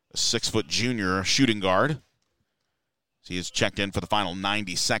 6-foot junior shooting guard. He is checked in for the final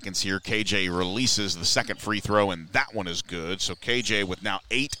 90 seconds here. KJ releases the second free throw, and that one is good. So KJ with now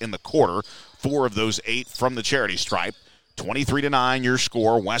 8 in the quarter, 4 of those 8 from the charity stripe. 23-9 your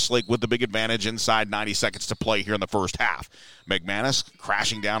score. Westlake with the big advantage inside 90 seconds to play here in the first half. McManus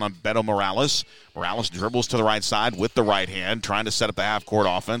crashing down on Beto Morales. Morales dribbles to the right side with the right hand, trying to set up the half-court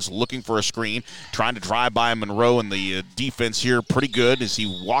offense, looking for a screen, trying to drive by Monroe, and the defense here pretty good as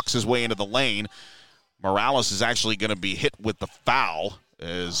he walks his way into the lane. Morales is actually going to be hit with the foul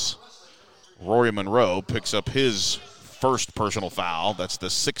as Rory Monroe picks up his first personal foul. That's the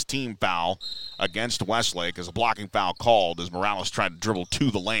 16th foul against Westlake, as a blocking foul called as Morales tried to dribble to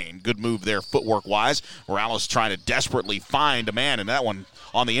the lane. Good move there footwork-wise. Morales trying to desperately find a man, and that one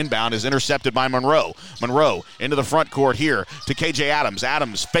on the inbound is intercepted by Monroe. Monroe into the front court here to KJ Adams.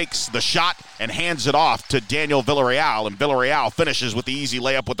 Adams fakes the shot and hands it off to Daniel Villarreal, and Villarreal finishes with the easy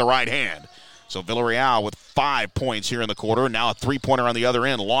layup with the right hand. So Villarreal with 5 points here in the quarter. Now a three-pointer on the other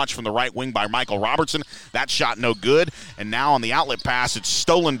end. Launched from the right wing by Michael Robertson. That shot no good. And now on the outlet pass, it's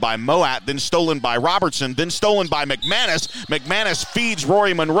stolen by Moat, then stolen by Robertson, then stolen by McManus. McManus feeds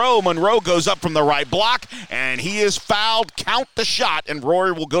Rory Monroe. Monroe goes up from the right block, and he is fouled. Count the shot, and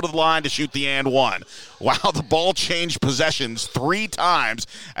Rory will go to the line to shoot the and one. Wow, the ball changed possessions 3 times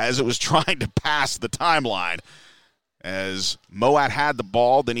as it was trying to pass the timeline. As Moat had the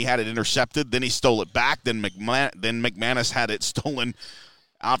ball, then he had it intercepted, then he stole it back, then McManus had it stolen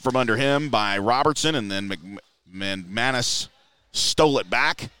out from under him by Robertson, and then McManus stole it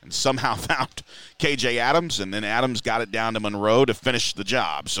back and somehow found KJ Adams, and then Adams got it down to Monroe to finish the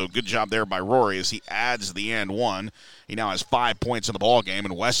job. So good job there by Rory as he adds the and one. He now has 5 points in the ball game,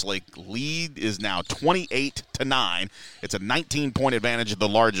 and Westlake lead is now 28-9. It's a 19-point advantage of the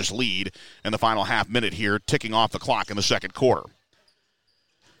largest lead in the final half minute here, ticking off the clock in the second quarter.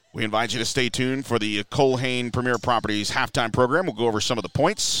 We invite you to stay tuned for the Colhane Premier Properties halftime program. We'll go over some of the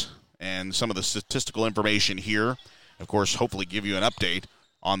points and some of the statistical information here. Of course, hopefully give you an update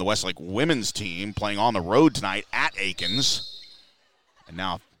on the Westlake women's team playing on the road tonight at Akins. And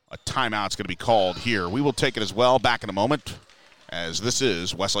now a timeout's going to be called here. We will take it as well back in a moment, as this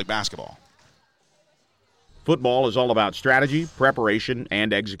is Westlake basketball. Football is all about strategy, preparation,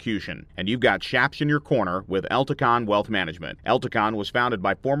 and execution. And you've got CHAPS in your corner with Elticon Wealth Management. Elticon was founded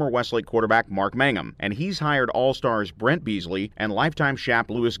by former Westlake quarterback Mark Mangum, and he's hired All-Stars Brent Beasley and lifetime CHAP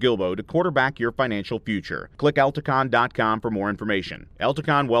Louis Gilbo to quarterback your financial future. Click Elticon.com for more information.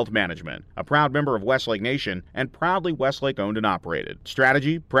 Elticon Wealth Management, a proud member of Westlake Nation and proudly Westlake owned and operated.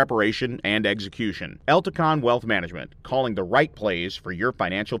 Strategy, preparation, and execution. Elticon Wealth Management, calling the right plays for your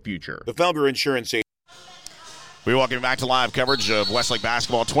financial future. The Felger Insurance Agency. We welcome back to live coverage of Westlake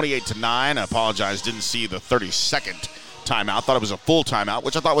basketball, 28-9. I apologize, didn't see the 32nd timeout. Thought it was a full timeout,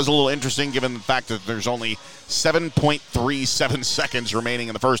 which I thought was a little interesting given the fact that there's only 7.37 seconds remaining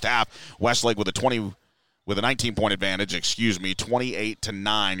in the first half. Westlake with a 19-point advantage,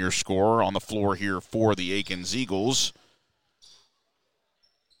 28-9 your score on the floor here for the Akins Eagles.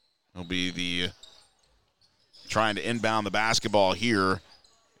 It'll be the trying to inbound the basketball here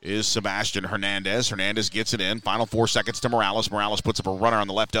is Sebastian Hernandez. Hernandez gets it in. Final 4 seconds to Morales. Morales puts up a runner on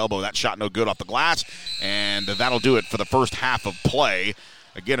the left elbow. That shot no good off the glass, and that'll do it for the first half of play.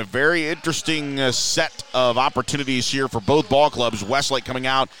 Again, a very interesting set of opportunities here for both ball clubs. Westlake coming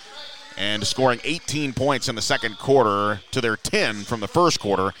out and scoring 18 points in the second quarter to their 10 from the first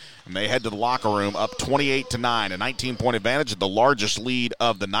quarter. And they head to the locker room up 28-9, a 19-point advantage, the largest lead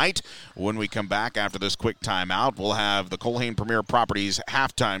of the night. When we come back after this quick timeout, we'll have the Colhane Premier Properties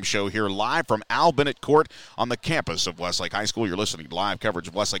halftime show here live from Al Bennett Court on the campus of Westlake High School. You're listening to live coverage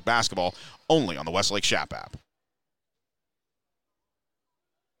of Westlake basketball only on the Westlake CHAP app.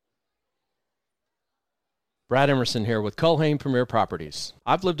 Brad Emerson here with Colhane Premier Properties.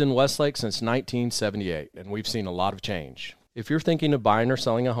 I've lived in Westlake since 1978, and we've seen a lot of change. If you're thinking of buying or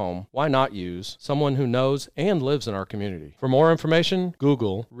selling a home, why not use someone who knows and lives in our community? For more information,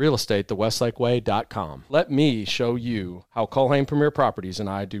 Google realestatethewestlakeway.com. Let me show you how Culhane Premier Properties and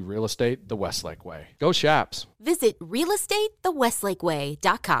I do real estate the Westlake way. Go Chaps! Visit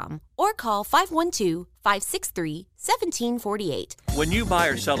realestatethewestlakeway.com or call 512-563-1748. When you buy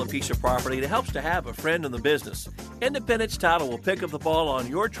or sell a piece of property, it helps to have a friend in the business. Independence Title will pick up the ball on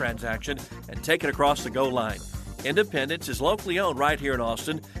your transaction and take it across the goal line. Independence is locally owned right here in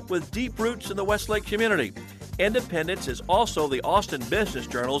Austin with deep roots in the Westlake community. Independence is also the Austin Business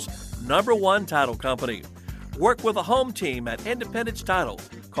Journal's #1 title company. Work with a home team at Independence Title.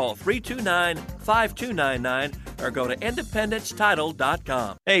 Call 329-5299 or go to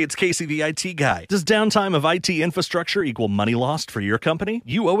independencetitle.com. Hey, it's Casey the IT guy. Does downtime of IT infrastructure equal money lost for your company?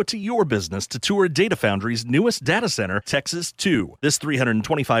 You owe it to your business to tour Data Foundry's newest data center, Texas 2. This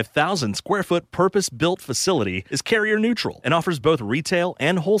 325,000 square foot purpose-built facility is carrier neutral and offers both retail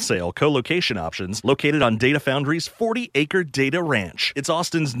and wholesale co-location options located on Data Foundry's 40-acre data ranch. It's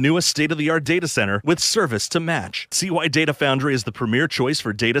Austin's newest state-of-the-art data center with service to match. See why Data Foundry is the premier choice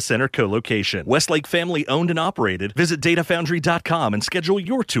for data center co-location. Westlake family owned and operated. Visit datafoundry.com and schedule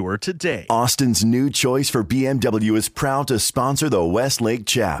your tour today. Austin's new choice for BMW is proud to sponsor the Westlake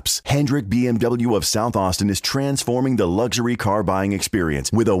CHAPS. Hendrick BMW of South Austin is transforming the luxury car buying experience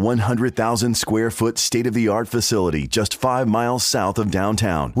with a 100,000 square foot state-of-the-art facility just 5 miles south of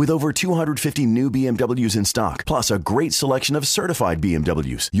downtown. With over 250 new BMWs in stock, plus a great selection of certified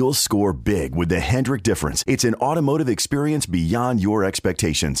BMWs, you'll score big with the Hendrick difference. It's an automotive experience beyond your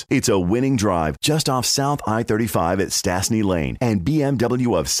expectations. It's a winning drive just off South I-35 at Stastny Lane and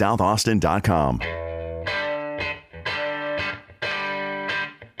BMWofSouthAustin.com.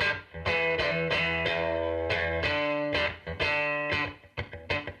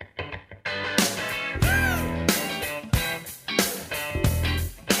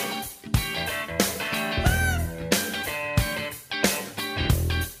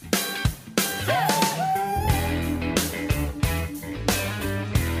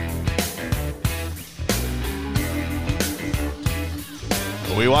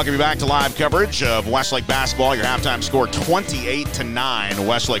 We welcome you back to live coverage of Westlake basketball. Your halftime score 28-9.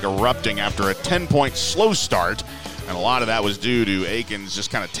 Westlake erupting after a 10-point slow start. And a lot of that was due to Akins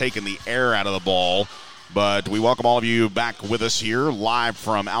just kind of taking the air out of the ball. But we welcome all of you back with us here live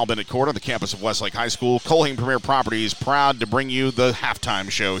from Al Bennett Court on the campus of Westlake High School. Culhane Premier Properties proud to bring you the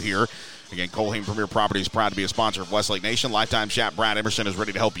halftime show here. Again, Culhane Premier Properties proud to be a sponsor of Westlake Nation. Lifetime CHAP Brad Emerson is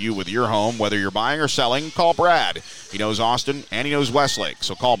ready to help you with your home. Whether you're buying or selling, call Brad. He knows Austin and he knows Westlake.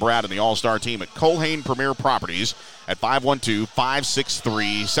 So call Brad and the all-star team at Culhane Premier Properties at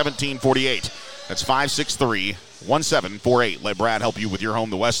 512-563-1748. That's 563-1748. Let Brad help you with your home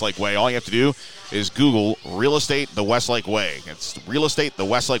the Westlake way. All you have to do is Google Real Estate the Westlake Way. It's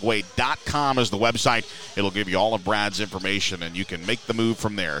realestatethewestlakeway.com is the website. It'll give you all of Brad's information, and you can make the move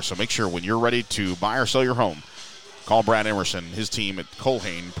from there. So make sure when you're ready to buy or sell your home, call Brad Emerson, his team at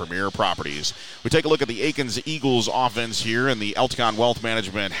Culhane Premier Properties. We take a look at the Akins Eagles offense here in the Elticon Wealth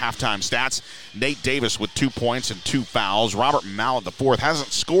Management halftime stats. Nate Davis with 2 points and 2 fouls. Robert Mallett, the fourth,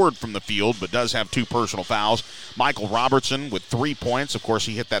 hasn't scored from the field, but does have 2 personal fouls. Michael Robertson with 3 points. Of course,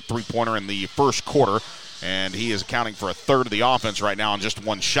 he hit that three-pointer in the first quarter, and he is accounting for a third of the offense right now on just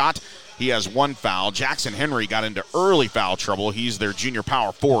 1 shot. He has 1 foul. Jackson Henry got into early foul trouble. He's their junior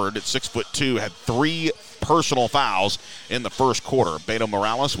power forward at 6'2", had 3 personal fouls in the first quarter. Beto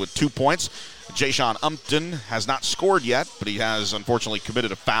Morales with 2 points. Jayshon Umpton has not scored yet, but he has unfortunately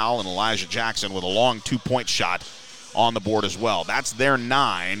committed a foul, and Elijah Jackson with a long 2-point shot on the board as well. That's their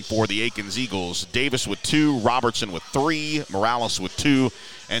 9 for the Akins Eagles. Davis with 2, Robertson with 3, Morales with 2,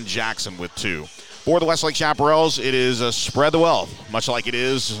 and Jackson with 2. For the Westlake Chaparrals, it is a spread the wealth, much like it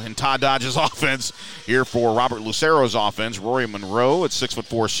is in Todd Dodge's offense. Here for Robert Lucero's offense, Rory Monroe at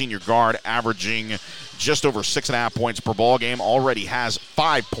 6'4", senior guard, averaging just over 6.5 points per ball game, already has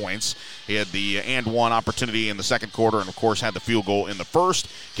 5 points. He had the and one opportunity in the second quarter and, of course, had the field goal in the first.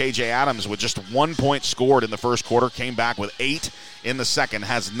 KJ Adams with just 1 point scored in the first quarter, came back with 8 in the second,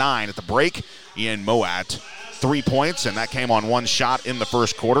 has 9 at the break. Ian Moat, 3 points, and that came on 1 shot in the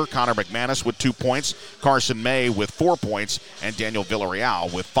first quarter. Connor McManus with 2 points, Carson May with 4 points, and Daniel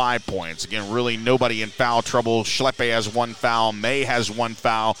Villarreal with 5 points. Again, really nobody in foul trouble. Schleppe has 1 foul, May has 1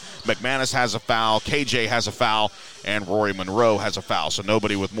 foul, McManus has a foul, KJ has a foul, and Rory Monroe has a foul. So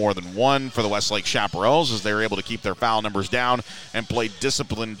nobody with more than 1 for the Westlake Chaparrals as they're able to keep their foul numbers down and play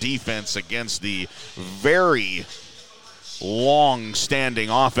disciplined defense against the very long-standing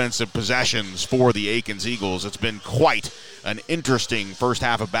offensive possessions for the Akins Eagles. It's been quite an interesting first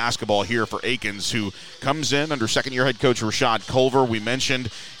half of basketball here for Akins, who comes in under second-year head coach Rashad Culver. We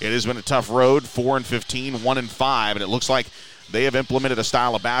mentioned it has been a tough road, 4-15, 1-5, and it looks like they have implemented a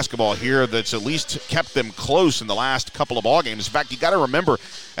style of basketball here that's at least kept them close in the last couple of ball games. In fact, you got to remember,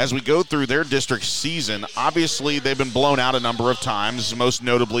 as we go through their district season, obviously they've been blown out a number of times, most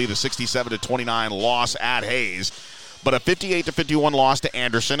notably the 67-29 loss at Hayes. But a 58-51 loss to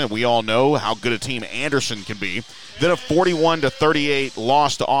Anderson, and we all know how good a team Anderson can be. Then a 41-38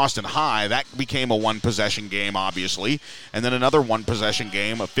 loss to Austin High. That became a one-possession game, obviously. And then another one-possession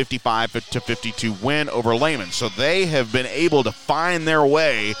game, a 55-52 win over Lehman. So they have been able to find their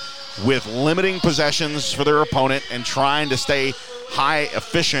way with limiting possessions for their opponent and trying to stay high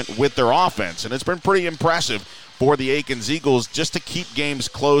efficient with their offense. And it's been pretty impressive for the Akins Eagles just to keep games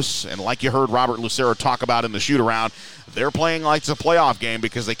close. And like you heard Robert Lucero talk about in the shoot-around, they're playing like it's a playoff game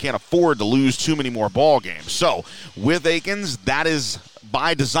because they can't afford to lose too many more ball games. So with Akins, that is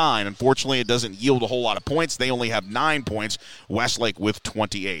by design. Unfortunately, it doesn't yield a whole lot of points. They only have 9 points, Westlake with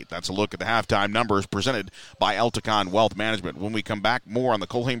 28. That's a look at the halftime numbers presented by Elticon Wealth Management. When we come back, more on the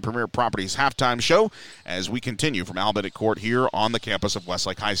Colhane Premier Properties halftime show as we continue from Albedit Court here on the campus of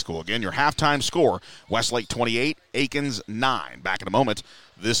Westlake High School. Again, your halftime score, Westlake 28, Akins 9. Back in a moment.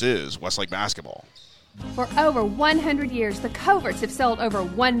 This is Westlake Basketball. For over 100 years, the Coverts have sold over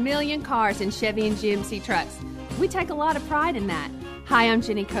 1 million cars in Chevy and GMC trucks. We take a lot of pride in that. Hi, I'm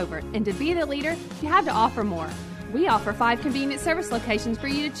Jenny Covert, and to be the leader, you have to offer more. We offer 5 convenient service locations for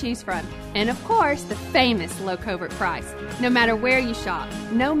you to choose from. And of course, the famous low Covert price. No matter where you shop,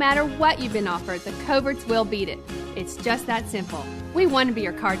 no matter what you've been offered, the Coverts will beat it. It's just that simple. We want to be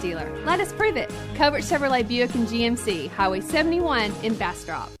your car dealer. Let us prove it. Covert Chevrolet Buick and GMC, Highway 71 in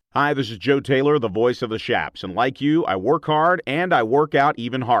Bastrop. Hi, this is Joe Taylor, the voice of the Chaps, and like you, I work hard and I work out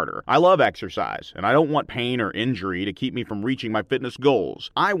even harder. I love exercise, and I don't want pain or injury to keep me from reaching my fitness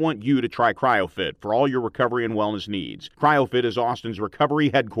goals. I want you to try CryoFit for all your recovery and wellness needs. CryoFit is Austin's recovery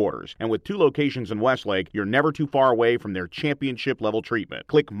headquarters, and with 2 locations in Westlake, you're never too far away from their championship-level treatment.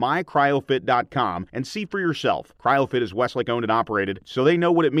 Click mycryofit.com and see for yourself. CryoFit is Westlake-owned and operated, so they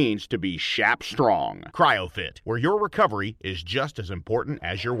know what it means to be Chap strong. CryoFit, where your recovery is just as important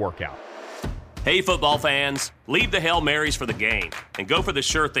as your workout. Hey football fans, leave the Hail Marys for the game and go for the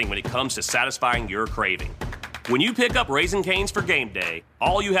sure thing when it comes to satisfying your craving. When you pick up Raising Cane's for game day,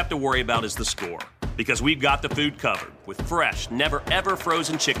 all you have to worry about is the score, because we've got the food covered with fresh, never ever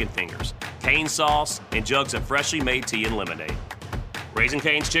frozen chicken fingers, cane sauce, and jugs of freshly made tea and lemonade. Raising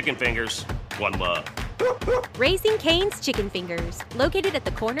Cane's Chicken Fingers, one love. Raising Cane's Chicken Fingers, located at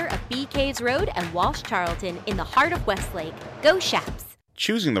the corner of B. Caves Road and Walsh Charlton in the heart of Westlake. Go Chaps!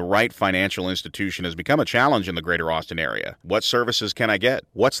 Choosing the right financial institution has become a challenge in the greater Austin area. What services can I get?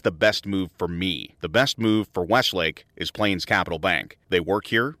 What's the best move for me? The best move for Westlake is Plains Capital Bank. They work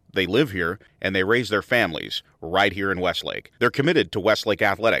here, they live here, and they raise their families right here in Westlake. They're committed to Westlake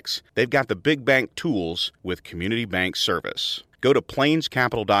athletics. They've got the big bank tools with community bank service. Go to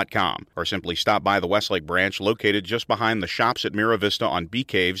plainscapital.com or simply stop by the Westlake branch located just behind the shops at Mira Vista on Bee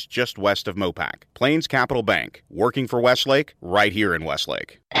Caves just west of Mopac. Plains Capital Bank, working for Westlake, right here in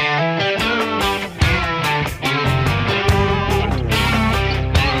Westlake.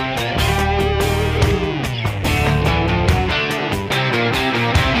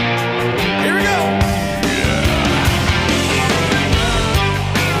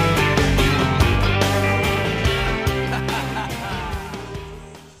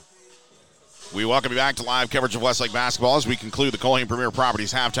 We welcome you back to live coverage of Westlake basketball as we conclude the Colhane Premier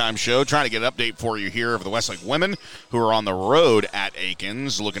Properties halftime show. Trying to get an update for you here of the Westlake women who are on the road at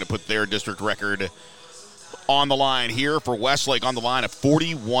Akins, looking to put their district record on the line here for Westlake. On the line, a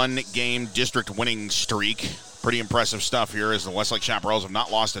 41-game district winning streak. Pretty impressive stuff here as the Westlake Chaparrals have not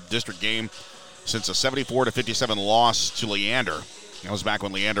lost a district game since a 74-57 loss to Leander. That was back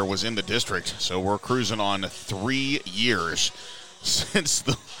when Leander was in the district, so we're cruising on 3 years since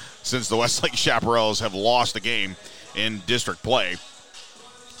the Westlake Chaparrals have lost a game in district play.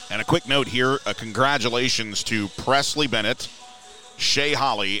 And a quick note here, congratulations to Presley Bennett, Shay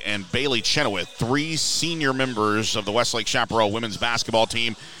Holly, and Bailey Chenoweth, 3 senior members of the Westlake Chaparral women's basketball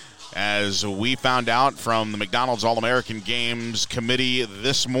team, as we found out from the McDonald's All-American Games Committee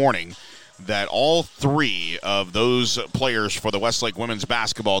this morning that all 3 of those players for the Westlake women's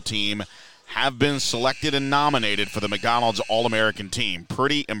basketball team have been selected and nominated for the McDonald's All-American team.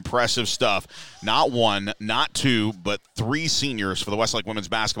 Pretty impressive stuff. Not one, not two, but 3 seniors for the Westlake women's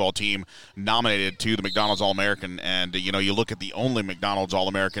basketball team nominated to the McDonald's All-American. And, you look at the only McDonald's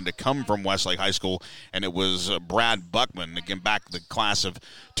All-American to come from Westlake High School, and it was Brad Buckman, again, back the class of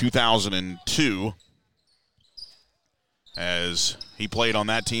 2002, as he played on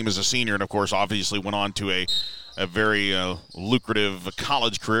that team as a senior and, of course, obviously went on to a very lucrative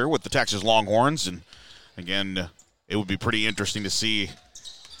college career with the Texas Longhorns. And, again, it would be pretty interesting to see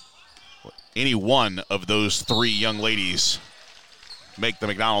any one of those 3 young ladies make the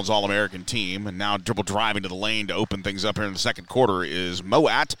McDonald's All-American team. And now dribble driving to the lane to open things up here in the second quarter is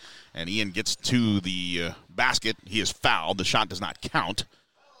Moat. And Ian gets to the basket. He is fouled. The shot does not count.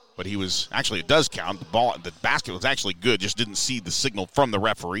 But it does count. The basket was actually good, just didn't see the signal from the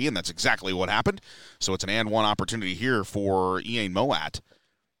referee, and that's exactly what happened. So it's an and one opportunity here for Ian Moat,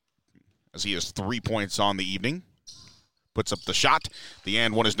 as he has 3 points on the evening. Puts up the shot. The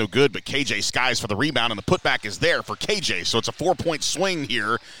and one is no good, but KJ skies for the rebound, and the putback is there for KJ. So it's a 4-point swing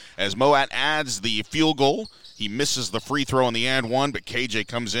here as Moat adds the field goal. He misses the free throw on the and one, but KJ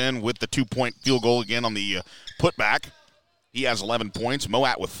comes in with the 2-point field goal again on the putback. He has 11 points,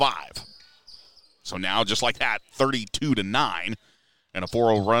 Moat with 5. So now, just like that, 32-9, and a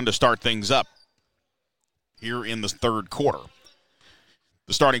 4-0 run to start things up here in the third quarter.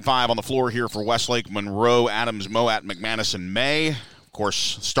 The starting 5 on the floor here for Westlake: Monroe, Adams, Moat, McManus, and May. Of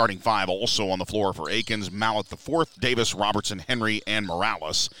course, starting 5 also on the floor for Akins, Mallett IV, Davis, Robertson, Henry, and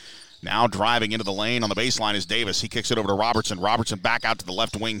Morales. Now driving into the lane on the baseline is Davis. He kicks it over to Robertson. Robertson back out to the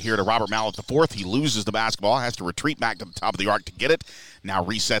left wing here to Robert Mallett IV. He loses the basketball, has to retreat back to the top of the arc to get it. Now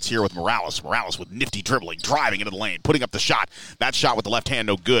resets here with Morales. Morales with nifty dribbling, driving into the lane, putting up the shot. That shot with the left hand,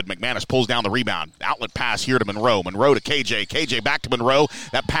 no good. McManus pulls down the rebound. Outlet pass here to Monroe. Monroe to KJ. KJ back to Monroe.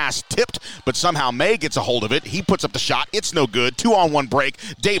 That pass tipped, but somehow May gets a hold of it. He puts up the shot. It's no good. 2-on-1 break.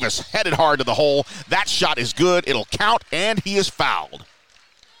 Davis headed hard to the hole. That shot is good. It'll count, and he is fouled.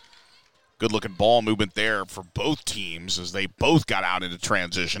 Good-looking ball movement there for both teams as they both got out into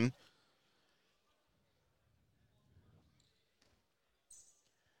transition.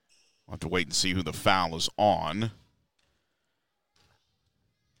 We'll have to wait and see who the foul is on.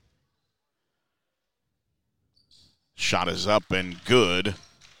 Shot is up and good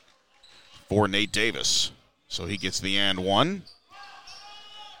for Nate Davis. So he gets the and one.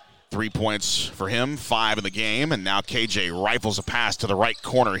 3 points for him, 5 in the game, and now KJ rifles a pass to the right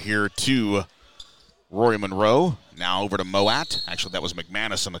corner here to Rory Monroe. Now over to Moat. Actually, that was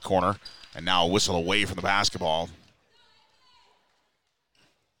McManus in the corner, and now a whistle away from the basketball.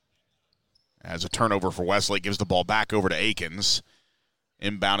 As a turnover for Westlake, gives the ball back over to Akins.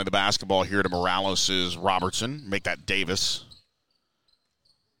 Inbounding the basketball here to Morales is Robertson. Make that Davis.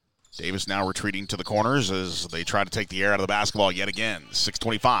 Davis now retreating to the corners as they try to take the air out of the basketball yet again.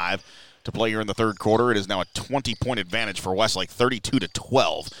 6:25 to play here in the third quarter. It is now a 20-point advantage for Westlake,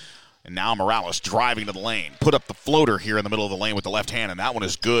 32-12. And now Morales driving to the lane. Put up the floater here in the middle of the lane with the left hand, and that one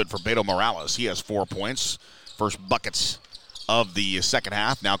is good for Beto Morales. He has 4 points. First buckets of the second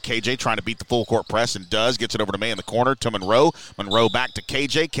half. Now KJ trying to beat the full court press and does. Gets it over to May in the corner to Monroe. Monroe back to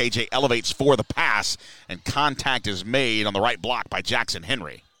KJ. KJ elevates for the pass, and contact is made on the right block by Jackson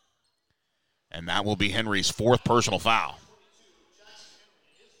Henry. And that will be Henry's 4th personal foul.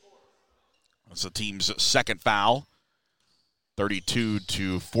 That's the team's second foul.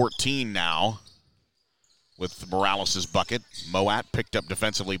 32-14 now with Morales' bucket. Moat picked up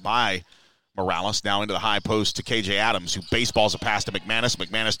defensively by Morales. Now into the high post to KJ Adams, who baseballs a pass to McManus.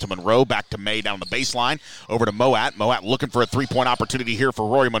 McManus to Monroe. Back to May down the baseline. Over to Moat. Moat looking for a 3-point opportunity here for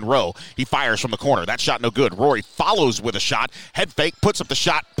Rory Monroe. He fires from the corner. That shot no good. Rory follows with a shot. Head fake. Puts up the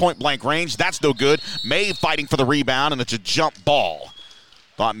shot. Point blank range. That's no good. May fighting for the rebound, and it's a jump ball.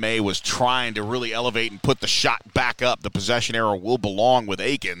 Thought May was trying to really elevate and put the shot back up. The possession error will belong with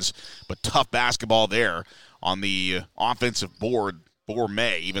Akins, but tough basketball there on the offensive board for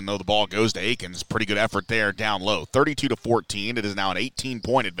May, even though the ball goes to Akins. Pretty good effort there down low. 32-14. It is now an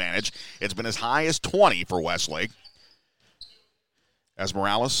 18-point advantage. It's been as high as 20 for Westlake. As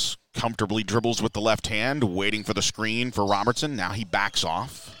Morales comfortably dribbles with the left hand, waiting for the screen for Robertson. Now he backs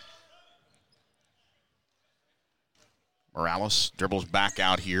off. Morales dribbles back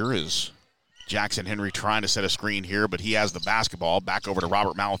out here as Jackson Henry trying to set a screen here, but he has the basketball. Back over to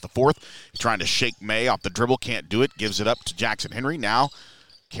Robert Mallett IV. He's trying to shake May off the dribble. Can't do it. Gives it up to Jackson Henry. Now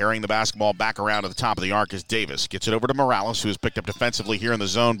carrying the basketball back around to the top of the arc is Davis. Gets it over to Morales, who is picked up defensively here in the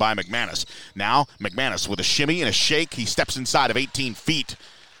zone by McManus. Now McManus with a shimmy and a shake. He steps inside of 18 feet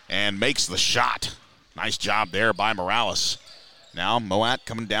and makes the shot. Nice job there by Morales. Now Moat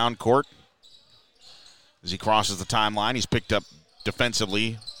coming down court. As he crosses the timeline, he's picked up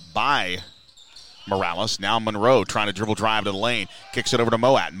defensively by Morales. Now Monroe trying to dribble drive to the lane. Kicks it over to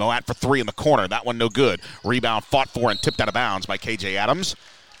Moat. Moat for three in the corner. That one no good. Rebound fought for and tipped out of bounds by KJ Adams.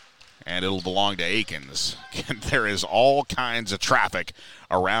 And it'll belong to Akins. There is all kinds of traffic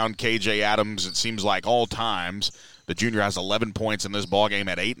around KJ Adams. It seems like all times. The junior has 11 points in this ballgame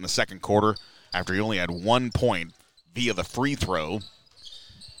at 8 in the second quarter after he only had 1 point via the free throw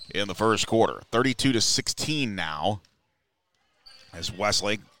in the first quarter. 32-16 now as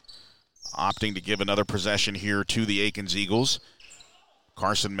Westlake opting to give another possession here to the Akins Eagles.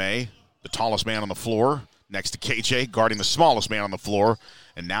 Carson May, the tallest man on the floor, next to KJ, guarding the smallest man on the floor.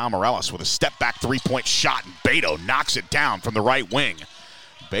 And now Morales with a step-back three-point shot, and Beto knocks it down from the right wing.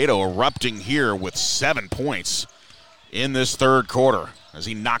 Beto erupting here with 7 points in this third quarter as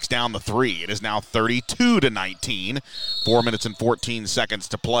he knocks down the three. It is now 32-19. 4 minutes and 14 seconds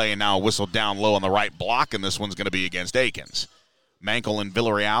to play, and now a whistle down low on the right block, and this one's going to be against Akins. Mankel and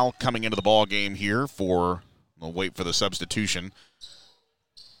Villarreal coming into the ball game here for, we'll wait for the substitution.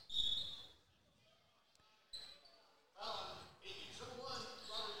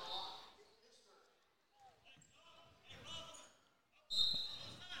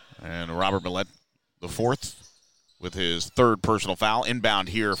 And Robert Millett, the fourth, with his third personal foul. Inbound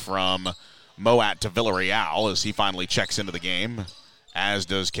here from Moat to Villarreal as he finally checks into the game, as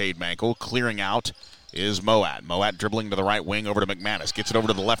does Cade Mankel. Clearing out is Moat. Moat dribbling to the right wing over to McManus. Gets it over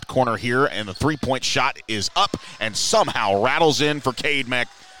to the left corner here, and the three-point shot is up and somehow rattles in for Cade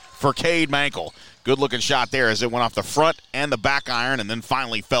Mankel. Good-looking shot there as it went off the front and the back iron and then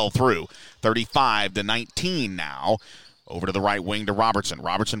finally fell through. 35-19 now. Over to the right wing to Robertson.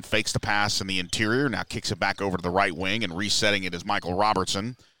 Robertson fakes the pass in the interior. Now kicks it back over to the right wing, and resetting it is Michael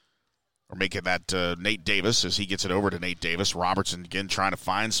Robertson. Or making that Nate Davis as he gets it over to Nate Davis. Robertson again trying to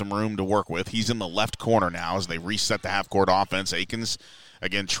find some room to work with. He's in the left corner now as they reset the half-court offense. Akins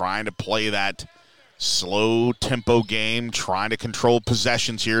again trying to play that slow tempo game, trying to control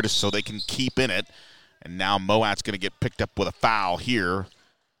possessions here so they can keep in it. And now Moat's going to get picked up with a foul here.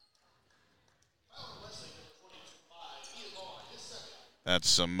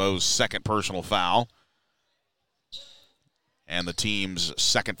 That's Mo's second personal foul. And the team's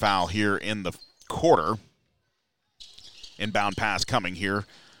second foul here in the quarter. Inbound pass coming here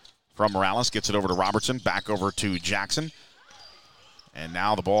from Morales. Gets it over to Robertson. Back over to Jackson. And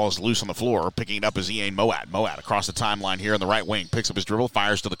now the ball is loose on the floor. Picking it up is Ian Moat. Moat across the timeline here in the right wing. Picks up his dribble.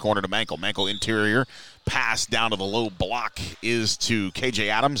 Fires to the corner to Mankel. Mankel interior. Pass down to the low block is to KJ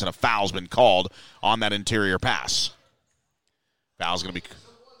Adams. And a foul's been called on that interior pass. Foul's going to be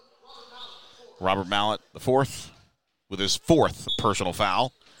Robert Mallett, the fourth, with his fourth personal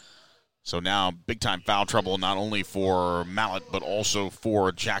foul. So now big-time foul trouble not only for Mallett but also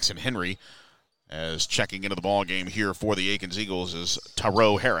for Jackson Henry, as checking into the ball game here for the Akins Eagles is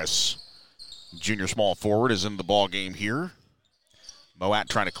Taro Harris. Junior small forward is in the ball game here. Moat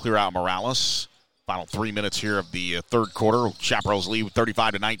trying to clear out Morales. Final 3 minutes here of the third quarter. Chaparrals lead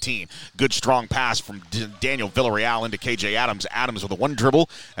 35-19. Good strong pass from Daniel Villarreal into KJ Adams. Adams with a one dribble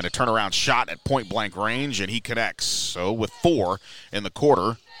and a turnaround shot at point blank range, and he connects. So with 4 in the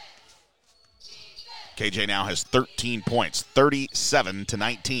quarter, KJ now has 13 points,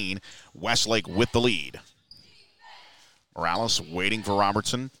 37-19. Westlake with the lead. Morales waiting for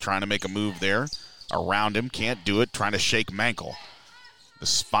Robertson, trying to make a move there. Around him, can't do it, trying to shake Mankel.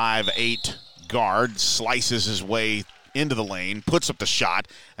 This 5'8" guard slices his way into the lane, puts up the shot,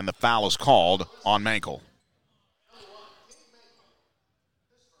 and the foul is called on Mankel.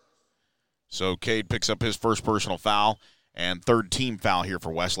 So Cade picks up his first personal foul and third team foul here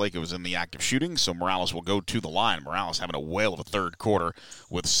for Westlake. It was in the act of shooting, so Morales will go to the line. Morales having a whale of a third quarter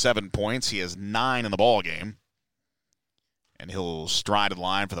with 7 points. He has 9 in the ball game, and he'll stride to the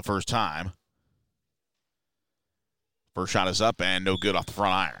line for the first time. First shot is up and no good off the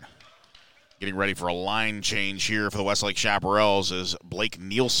front iron. Getting ready for a line change here for the Westlake Chaparrals as Blake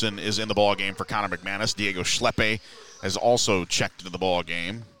Nielsen is in the ball game for Connor McManus. Diego Schleppe has also checked into the ball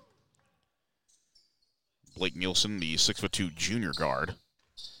game. Blake Nielsen, the 6'2" junior guard.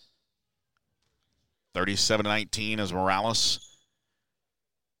 37-19 as Morales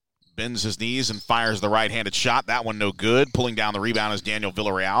bends his knees and fires the right-handed shot. That one no good. Pulling down the rebound is Daniel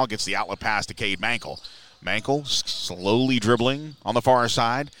Villarreal. Gets the outlet pass to Cade Mankel. Mankel slowly dribbling on the far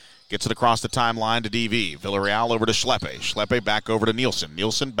side. Gets it across the timeline to DV. Villarreal over to Schleppe. Schleppe back over to Nielsen.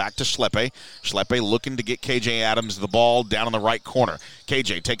 Nielsen back to Schleppe. Schleppe looking to get KJ Adams the ball down in the right corner.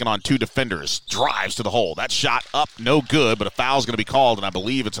 KJ taking on 2 defenders. Drives to the hole. That shot up, no good, but a foul's going to be called, and I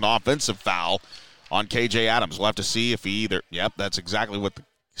believe it's an offensive foul on KJ Adams. We'll have to see if he either – yep, that's exactly what the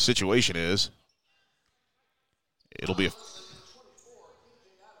situation is. It'll be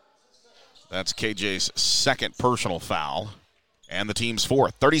that's KJ's second personal foul. And the team's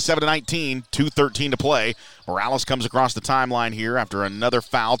fourth. 37-19, 2:13 to play. Morales comes across the timeline here after another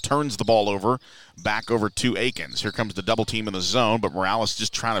foul, turns the ball over, back over to Akins. Here comes the double team in the zone, but Morales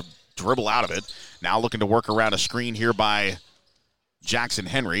just trying to dribble out of it. Now looking to work around a screen here by Jackson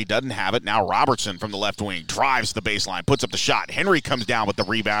Henry. Doesn't have it. Now Robertson from the left wing drives the baseline, puts up the shot. Henry comes down with the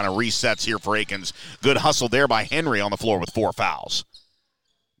rebound and resets here for Akins. Good hustle there by Henry on the floor with 4 fouls.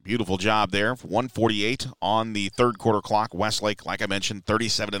 Beautiful job there. 1:48 on the third quarter clock. Westlake, like I mentioned,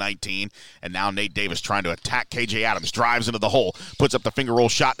 37-19. And now Nate Davis trying to attack KJ Adams. Drives into the hole. Puts up the finger roll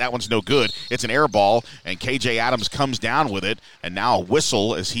shot. That one's no good. It's an air ball, and KJ Adams comes down with it. And now a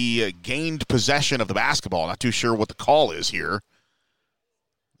whistle as he gained possession of the basketball. Not too sure what the call is here.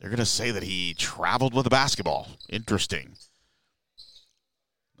 They're going to say that he traveled with the basketball. Interesting.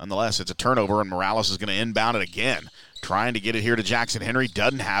 Nonetheless, it's a turnover, and Morales is going to inbound it again. Trying to get it here to Jackson Henry.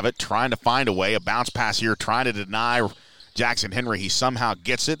 Doesn't have it. Trying to find a way. A bounce pass here. Trying to deny Jackson Henry. He somehow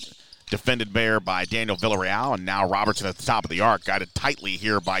gets it. Defended there by Daniel Villarreal. And now Robertson at the top of the arc. Guided tightly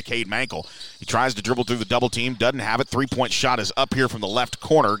here by Cade Mankel. He tries to dribble through the double team. Doesn't have it. 3-point shot is up here from the left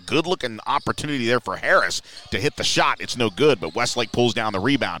corner. Good looking opportunity there for Harris to hit the shot. It's no good, but Westlake pulls down the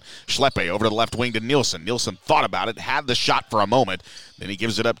rebound. Schleppe over to the left wing to Nielsen. Nielsen thought about it. Had the shot for a moment. Then he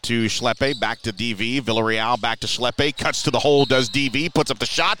gives it up to Schleppe, back to DV. Villarreal back to Schleppe, cuts to the hole, does DV, puts up the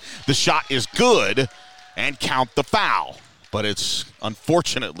shot. The shot is good, and count the foul. But it's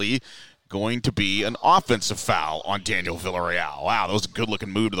unfortunately going to be an offensive foul on Daniel Villarreal. Wow, that was a good-looking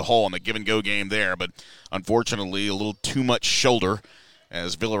move to the hole in the give-and-go game there, but unfortunately a little too much shoulder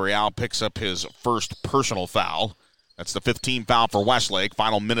as Villarreal picks up his first personal foul. That's the 15th foul for Westlake.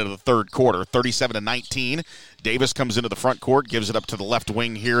 Final minute of the third quarter, 37-19. Davis comes into the front court, gives it up to the left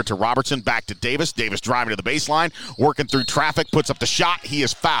wing here to Robertson. Back to Davis. Davis driving to the baseline, working through traffic, puts up the shot. He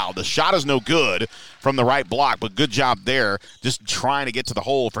is fouled. The shot is no good from the right block, but good job there just trying to get to the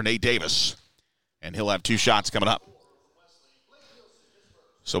hole for Nate Davis. And he'll have 2 shots coming up.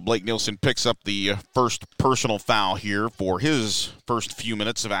 So Blake Nielsen picks up the first personal foul here for his first few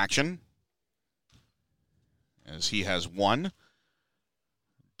minutes of action, as he has 1.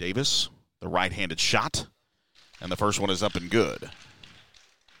 Davis, the right-handed shot, and the first one is up and good.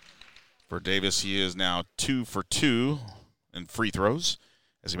 For Davis, he is now 2 for 2 in free throws,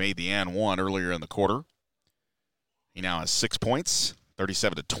 as he made the and 1 earlier in the quarter. He now has 6 points,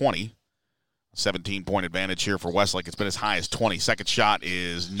 37-20. 17-point advantage here for Westlake. It's been as high as 20. Second shot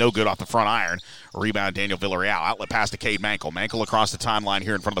is no good off the front iron. Rebound, Daniel Villarreal. Outlet pass to Cade Mankel. Mankel across the timeline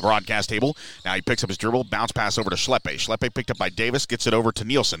here in front of the broadcast table. Now he picks up his dribble. Bounce pass over to Schleppe. Schleppe picked up by Davis. Gets it over to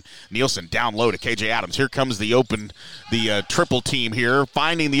Nielsen. Nielsen down low to KJ Adams. Here comes the triple team here.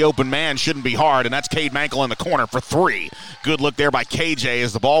 Finding the open man shouldn't be hard, and that's Cade Mankel in the corner for 3. Good look there by KJ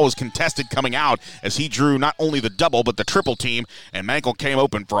as the ball was contested coming out as he drew not only the double but the triple team, and Mankel came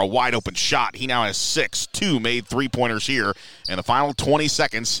open for a wide open shot. He now has 6. 2 made 3-pointers here. And the final 20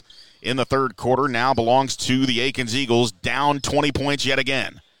 seconds in the third quarter now belongs to the Akins Eagles, down 20 points yet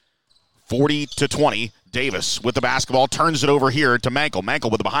again. 40-20. Davis with the basketball, turns it over here to Mankel.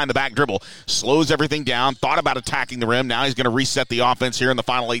 Mankel with a behind-the-back dribble, slows everything down, thought about attacking the rim. Now he's going to reset the offense here in the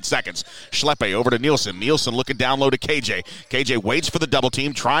final 8 seconds. Schleppe over to Nielsen. Nielsen looking down low to KJ. KJ waits for the double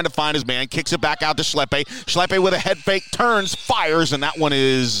team, trying to find his man, kicks it back out to Schleppe. Schleppe with a head fake, turns, fires, and that one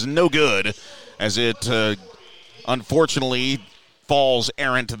is no good as it unfortunately falls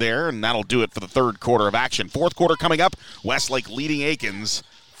errant there, and that'll do it for the third quarter of action. Fourth quarter coming up, Westlake leading Akins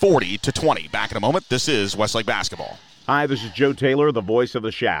 40-20. Back in a moment. This is Westlake Basketball. Hi, this is Joe Taylor, the voice of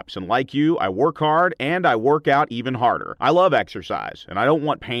the CHAPS, and like you, I work hard and I work out even harder. I love exercise, and I don't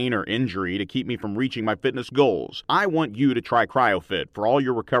want pain or injury to keep me from reaching my fitness goals. I want you to try CryoFit for all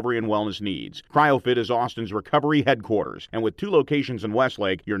your recovery and wellness needs. CryoFit is Austin's recovery headquarters, and with 2 locations in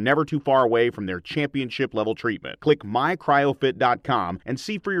Westlake, you're never too far away from their championship-level treatment. Click mycryofit.com and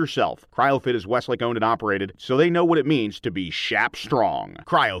see for yourself. CryoFit is Westlake-owned and operated, so they know what it means to be CHAP strong.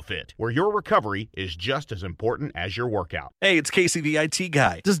 CryoFit, where your recovery is just as important as your workout. Hey, it's Casey the IT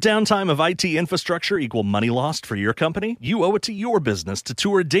guy. Does downtime of IT infrastructure equal money lost for your company? You owe it to your business to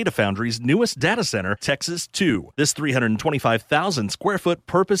tour Data Foundry's newest data center, Texas 2. This 325,000 square foot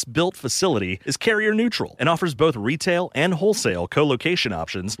purpose-built facility is carrier neutral and offers both retail and wholesale co-location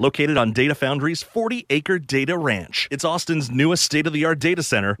options located on Data Foundry's 40-acre data ranch. It's Austin's newest state-of-the-art data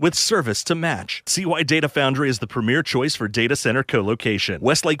center with service to match. See why Data Foundry is the premier choice for data center co-location.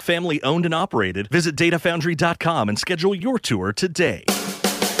 Westlake family owned and operated. Visit datafoundry.com and schedule your tour today.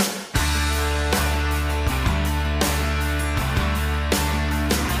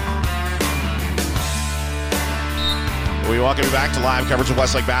 We welcome you back to live coverage of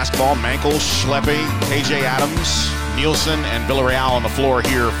Westlake basketball. Mankel, Schleppe, KJ Adams, Nielsen, and Villarreal on the floor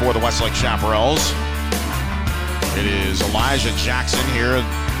here for the Westlake Chaparrals. It is Elijah Jackson here.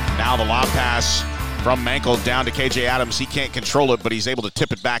 Now the lob pass from Mankel down to KJ Adams. He can't control it, but he's able to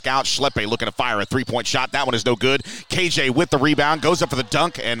tip it back out. Schleppe looking to fire a three-point shot. That one is no good. KJ with the rebound, goes up for the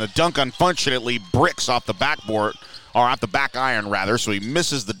dunk, and the dunk unfortunately bricks off the backboard. Or off the back iron, rather, so he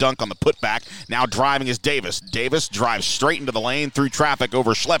misses the dunk on the putback. Now driving is Davis. Davis drives straight into the lane through traffic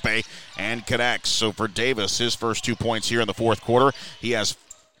over Schleppe and connects. So for Davis, his first 2 points here in the fourth quarter. He has,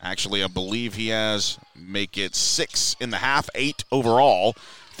 actually, I believe he has, make it 6 in the half, 8 overall.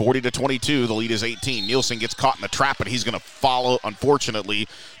 40-22, the lead is 18. Nielsen gets caught in the trap, but he's going to follow, unfortunately,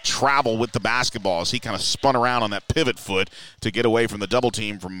 travel with the basketball as he kind of spun around on that pivot foot to get away from the double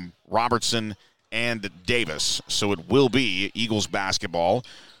team from Robertson and Davis. So it will be Eagles basketball.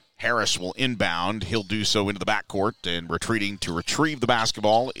 Harris will inbound. He'll do so into the backcourt, and retreating to retrieve the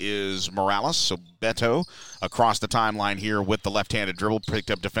basketball is Morales. So Beto across the timeline here with the left-handed dribble, picked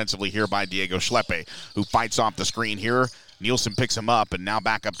up defensively here by Diego Schleppe, who fights off the screen here. Nielsen picks him up, and now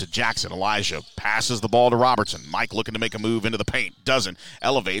back up to Jackson. Elijah passes the ball to Robertson. Mike looking to make a move into the paint. Doesn't.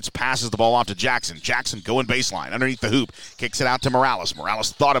 Elevates, passes the ball off to Jackson. Jackson going baseline underneath the hoop. Kicks it out to Morales.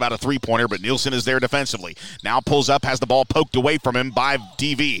 Morales thought about a three-pointer, but Nielsen is there defensively. Now pulls up, has the ball poked away from him by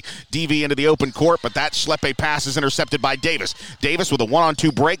DV. DV into the open court, but that Schleppe pass is intercepted by Davis. Davis with a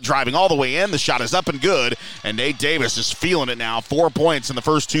one-on-two break, driving all the way in. The shot is up and good, and Nate Davis is feeling it now. 4 points in the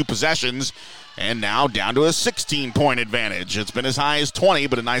first 2 possessions. And now down to a 16-point advantage. It's been as high as 20,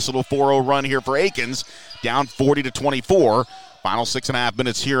 but a nice little 4-0 run here for Akins. Down 40-24. Final 6.5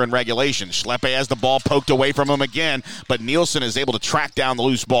 minutes here in regulation. Schleppe has the ball poked away from him again, but Nielsen is able to track down the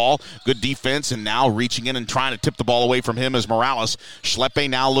loose ball. Good defense, and now reaching in and trying to tip the ball away from him is Morales. Schleppe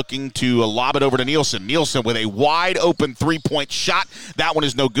now looking to lob it over to Nielsen. Nielsen with a wide-open three-point shot. That one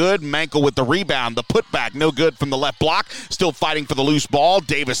is no good. Mankel with the rebound. The putback, no good from the left block. Still fighting for the loose ball.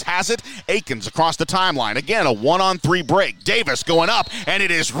 Davis has it. Akins across the timeline. Again, a 1-on-3 break. Davis going up, and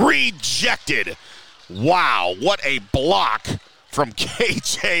it is rejected. Wow, what a block from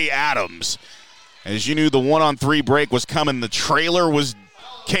KJ Adams. As you knew the 1-on-3 break was coming, the trailer was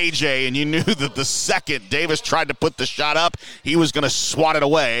KJ, and you knew that the second Davis tried to put the shot up, he was going to swat it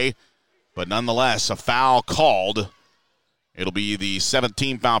away. But nonetheless, a foul called. It'll be the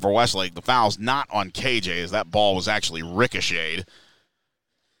 17th foul for Westlake. The foul's not on KJ, as that ball was actually ricocheted,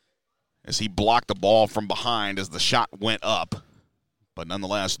 as he blocked the ball from behind as the shot went up. But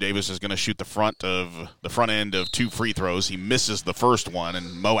nonetheless, Davis is going to shoot the front end of 2 free throws. He misses the first one,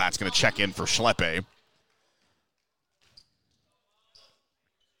 and Moat's going to check in for Schleppe.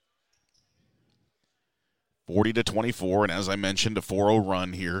 (40-24), and as I mentioned, a 4-0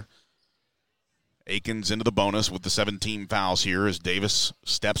 run here. Akins into the bonus with the 17 fouls here as Davis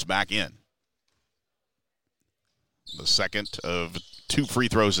steps back in. The second of 2 free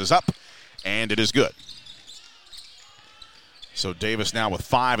throws is up, and it is good. So Davis now with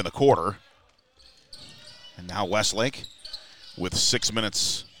 5 in the quarter. And now Westlake with 6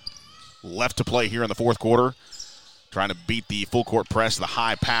 minutes left to play here in the fourth quarter. Trying to beat the full court press, the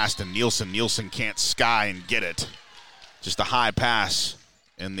high pass to Nielsen. Nielsen can't sky and get it. Just a high pass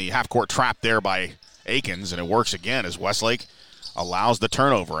in the half-court trap there by Akins, and it works again as Westlake allows the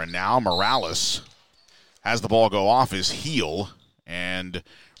turnover. And now Morales has the ball go off his heel, and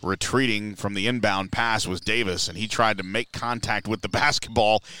retreating from the inbound pass was Davis, and he tried to make contact with the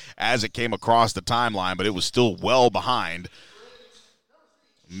basketball as it came across the timeline, but it was still well behind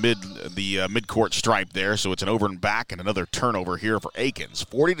mid-court stripe there, so it's an over and back and another turnover here for Akins.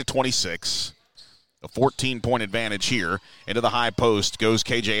 40-26, a 14-point advantage here. Into the high post goes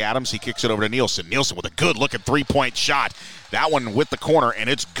KJ Adams. He kicks it over to Nielsen. Nielsen with a good-looking three-point shot. That one with the corner, and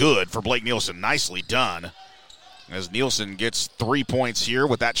it's good for Blake Nielsen. Nicely done, as Nielsen gets 3 points here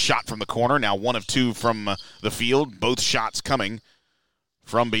with that shot from the corner. Now 1 of 2 from the field. Both shots coming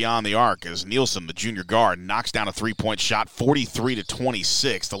from beyond the arc as Nielsen, the junior guard, knocks down a 3-point shot.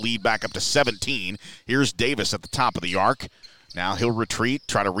 43-26. The lead back up to 17. Here's Davis at the top of the arc. Now he'll retreat,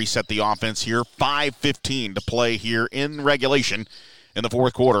 try to reset the offense here. 5:15 to play here in regulation in the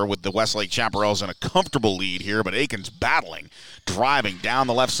fourth quarter with the Westlake Chaparrals in a comfortable lead here, but Akins battling. Driving down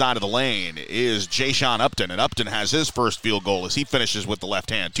the left side of the lane is Jayshon Upton, and Upton has his first field goal as he finishes with the left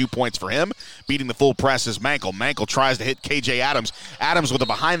hand. 2 points for him. Beating the full press is Mankel. Mankel tries to hit KJ Adams. Adams with a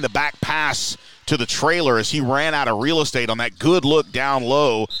behind-the-back pass to the trailer as he ran out of real estate on that good look down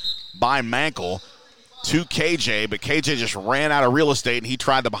low by Mankel to KJ, but KJ just ran out of real estate, and he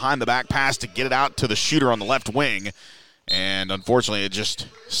tried the behind-the-back pass to get it out to the shooter on the left wing. And unfortunately, it just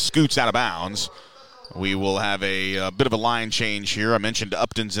scoots out of bounds. We will have a bit of a line change here. I mentioned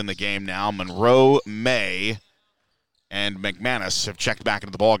Upton's in the game now. Monroe, May, and McManus have checked back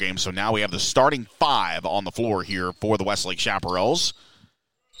into the ballgame. So now we have the starting 5 on the floor here for the Westlake Chaparrals.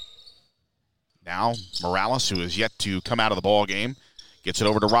 Now Morales, who is yet to come out of the ballgame, gets it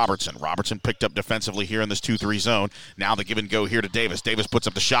over to Robertson. Robertson picked up defensively here in this 2-3 zone. Now the give and go here to Davis. Davis puts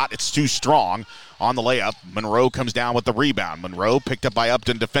up the shot. It's too strong on the layup. Monroe comes down with the rebound. Monroe picked up by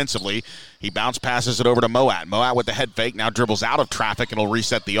Upton defensively. He bounce passes it over to Moat. Moat with the head fake. Now dribbles out of traffic and will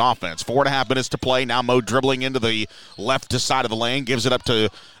reset the offense. 4.5 minutes to play. Now Mo dribbling into the left side of the lane. Gives it up to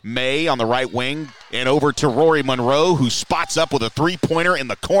May on the right wing. And over to Rory Monroe, who spots up with a three-pointer in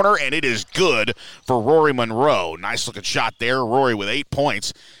the corner, and it is good for Rory Monroe. Nice looking shot there. Rory with 8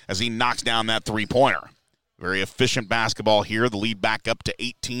 points as he knocks down that three-pointer. Very efficient basketball here. The lead back up to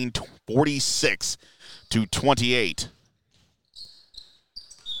 18, 46-28.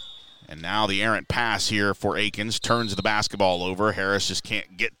 And now the errant pass here for Akins. Turns the basketball over. Harris just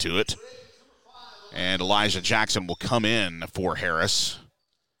can't get to it. And Elijah Jackson will come in for Harris.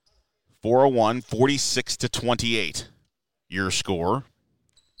 401, 46-28. Your score.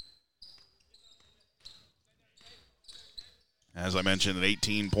 As I mentioned, an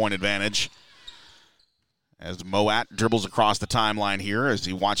 18-point advantage. As Moat dribbles across the timeline here as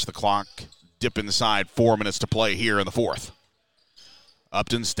he watched the clock dip inside. 4 minutes to play here in the fourth.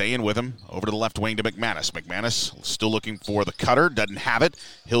 Upton staying with him. Over to the left wing to McManus. McManus still looking for the cutter. Doesn't have it.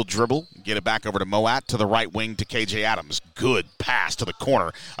 He'll dribble. Get it back over to Moat. To the right wing to KJ Adams. Good pass to the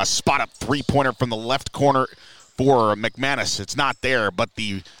corner. A spot-up three-pointer from the left corner for McManus. It's not there, but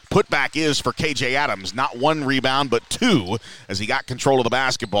the putback is for KJ Adams. Not one rebound, but 2 as he got control of the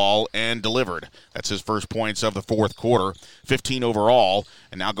basketball and delivered. That's his first points of the fourth quarter. 15 overall,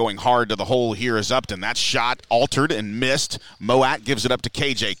 and now going hard to the hole here is Upton. That shot altered and missed. Moat gives it up to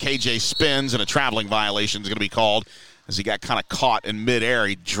KJ. KJ spins, and a traveling violation is going to be called as he got kind of caught in midair.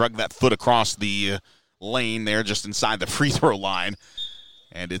 He dragged that foot across the lane there just inside the free throw line,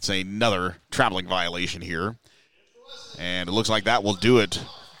 and it's another traveling violation here. And it looks like that will do it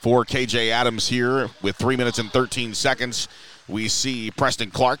for KJ Adams here with 3 minutes and 13 seconds. We see Preston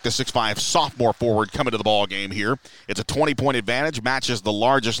Clark, the 6'5 sophomore forward, coming to the ball game here. It's a 20-point advantage, matches the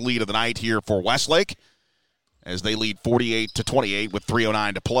largest lead of the night here for Westlake as they lead 48-28 with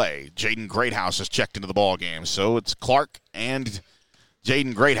 3:09 to play. Jaden Greathouse has checked into the ball game. So it's Clark and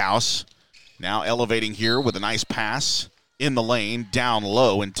Jaden Greathouse now elevating here with a nice pass in the lane, down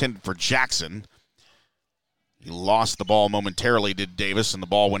low, intended for Jackson. He lost the ball momentarily, did Davis, and the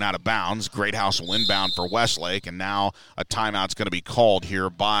ball went out of bounds. Greathouse will inbound for Westlake, and now a timeout's going to be called here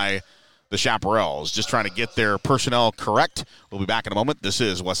by the Chaparrals. Just trying to get their personnel correct. We'll be back in a moment. This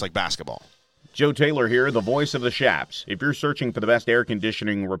is Westlake Basketball. Joe Taylor here, the voice of the Chaps. If you're searching for the best air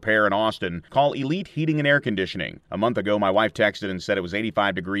conditioning repair in Austin, call Elite Heating and Air Conditioning. A month ago, my wife texted and said it was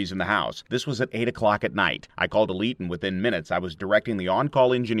 85 degrees in the house. This was at 8 o'clock at night. I called Elite, and within minutes, I was directing the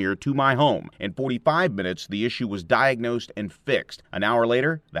on-call engineer to my home. In 45 minutes, the issue was diagnosed and fixed. An hour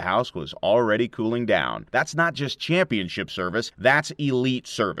later, the house was already cooling down. That's not just championship service, that's elite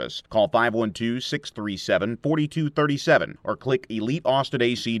service. Call 512-637-4237 or click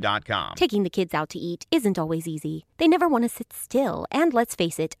EliteAustinAC.com. Taking the kids out to eat isn't always easy. They never want to sit still, and let's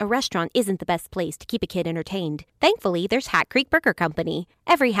face it, a restaurant isn't the best place to keep a kid entertained. Thankfully, there's Hat Creek Burger Company.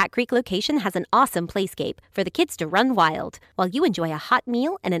 Every Hat Creek location has an awesome playscape for the kids to run wild, while you enjoy a hot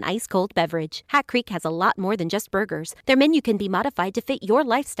meal and an ice-cold beverage. Hat Creek has a lot more than just burgers. Their menu can be modified to fit your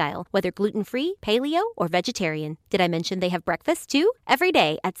lifestyle, whether gluten-free, paleo, or vegetarian. Did I mention they have breakfast, too? Every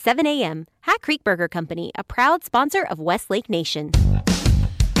day at 7 a.m. Hat Creek Burger Company, a proud sponsor of Westlake Nation.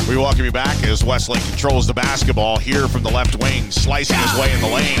 We welcome you back as Westlake controls the basketball here from the left wing. Slicing his way in the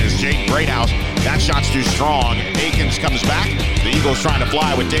lane is Jaden Greathouse. That shot's too strong. Akins comes back. The Eagles trying to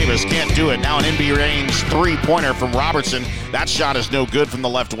fly with Davis. Can't do it. Now an NBA range three-pointer from Robertson. That shot is no good from the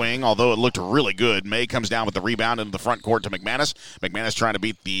left wing, although it looked really good. May comes down with the rebound into the front court to McManus. McManus trying to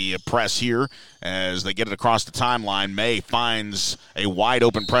beat the press here as they get it across the timeline. May finds a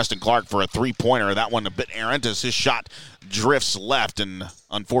wide-open Preston Clark for a three-pointer. That one a bit errant as his shot drifts left and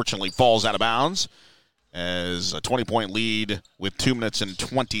unfortunately falls out of bounds as a 20-point lead with 2 minutes and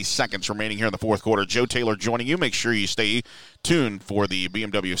 20 seconds remaining here in the fourth quarter. Joe Taylor joining you. Make sure you stay tuned for the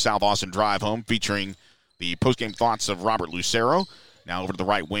BMW South Austin Drive Home featuring the postgame thoughts of Robert Lucero. Now over to the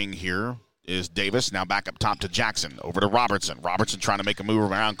right wing here is Davis. Now back up top to Jackson. Over to Robertson. Robertson trying to make a move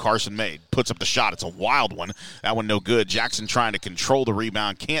around Carson May. Puts up the shot. It's a wild one. That one no good. Jackson trying to control the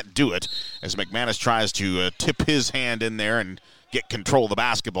rebound. Can't do it as McManus tries to tip his hand in there and get control of the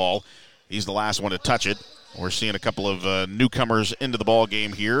basketball. He's the last one to touch it. We're seeing a couple of newcomers into the ball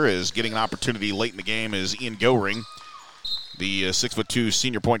game here, as getting an opportunity late in the game is Ian Goring, the 6'2"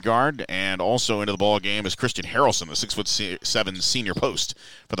 senior point guard, and also into the ball game is Christian Harrelson, the 6'7" senior post,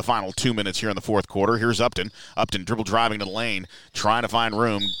 for the final 2 minutes here in the fourth quarter. Here's Upton. Upton dribble driving to the lane, trying to find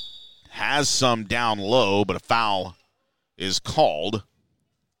room. Has some down low, but a foul is called.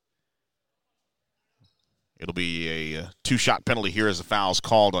 It'll be a two-shot penalty here as the foul's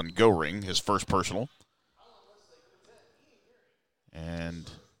called on Goring, his first personal. And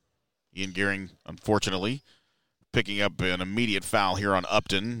Ian Goring, unfortunately, picking up an immediate foul here on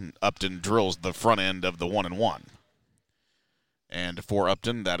Upton. Upton drills the front end of the 1-and-1. And for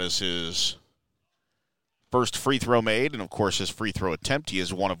Upton, that is his first free throw made, and of course his free throw attempt. He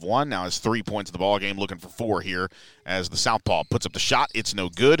is 1 of 1. Now has 3 points in the ball game, looking for 4 here as the southpaw puts up the shot. It's no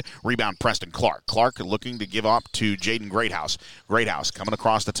good. Rebound Preston Clark. Clark looking to give up to Jaden Greathouse. Greathouse coming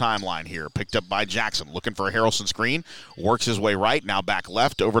across the timeline here. Picked up by Jackson. Looking for a Harrelson screen. Works his way right. Now back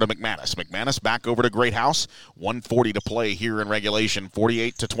left over to McManus. McManus back over to Greathouse. 1:40 to play here in regulation.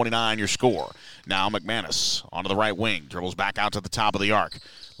 48-29 your score. Now McManus onto the right wing. Dribbles back out to the top of the arc.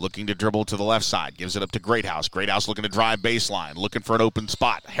 Looking to dribble to the left side. Gives it up to Greathouse. Greathouse looking to drive baseline. Looking for an open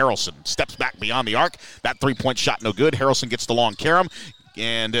spot. Harrelson steps back beyond the arc. That three-point shot no good. Harrelson gets the long carom.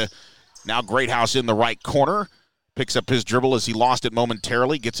 And now Greathouse in the right corner. Picks up his dribble as he lost it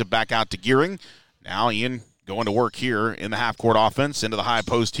momentarily. Gets it back out to Gearing. Now Ian going to work here in the half-court offense. Into the high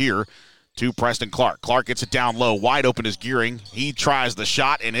post here to Preston Clark. Clark gets it down low. Wide open is Gearing. He tries the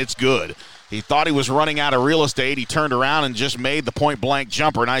shot, and it's good. He thought he was running out of real estate. He turned around and just made the point-blank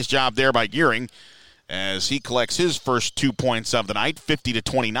jumper. Nice job there by Gearing as he collects his first 2 points of the night.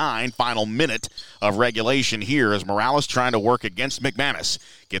 50-29, final minute of regulation here as Morales trying to work against McManus.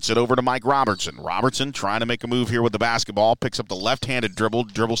 Gets it over to Mike Robertson. Robertson trying to make a move here with the basketball. Picks up the left-handed dribble.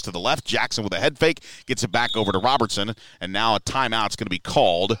 Dribbles to the left. Jackson with a head fake. Gets it back over to Robertson. And now a timeout's going to be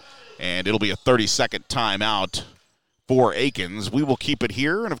called. And it'll be a 30-second timeout for Akins. We will keep it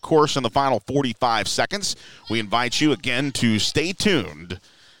here. And, of course, in the final 45 seconds, we invite you again to stay tuned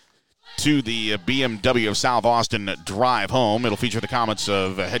to the BMW of South Austin drive home. It'll feature the comments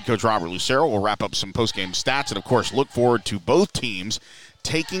of head coach Robert Lucero. We'll wrap up some post-game stats. And, of course, look forward to both teams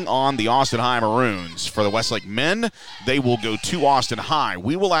taking on the Austin High Maroons. For the Westlake men, they will go to Austin High.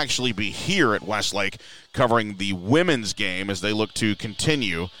 We will actually be here at Westlake covering the women's game as they look to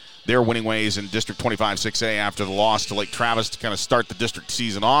continue their winning ways in District 25 6A after the loss to Lake Travis to kind of start the district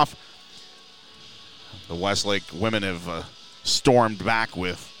season off. The Westlake women have stormed back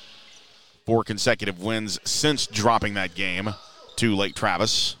with 4 consecutive wins since dropping that game to Lake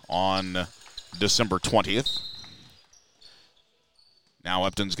Travis on December 20th. Now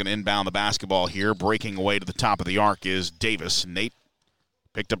Upton's going to inbound the basketball here. Breaking away to the top of the arc is Davis. Nate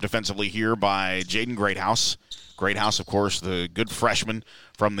picked up defensively here by Jaden Greathouse. Greathouse, of course, the good freshman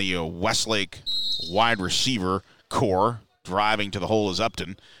from the Westlake wide receiver core. Driving to the hole is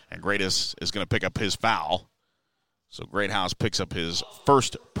Upton, and Greathouse is going to pick up his foul. So Greathouse picks up his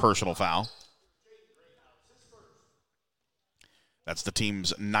first personal foul. That's the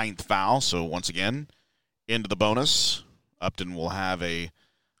team's 9th foul. So once again, into the bonus. Upton will have a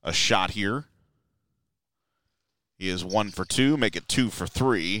shot here. He is 1 for 2, make it 2 for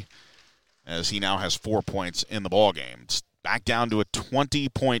 3, as he now has 4 points in the ballgame. It's back down to a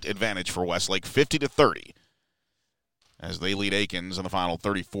 20-point advantage for Westlake, 50-30, as they lead Akins in the final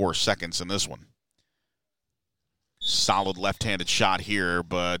 34 seconds in this one. Solid left-handed shot here,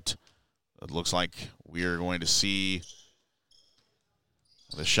 but it looks like we are going to see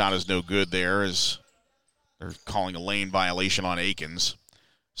the shot is no good there, as they're calling a lane violation on Akins.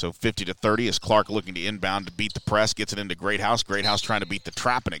 So 50-30 as Clark looking to inbound to beat the press, gets it into Greathouse. Greathouse trying to beat the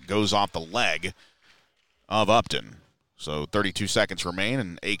trap, and it goes off the leg of Upton. So 32 seconds remain,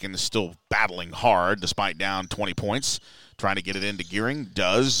 and Akins still battling hard despite down 20 points. Trying to get it into Gearing.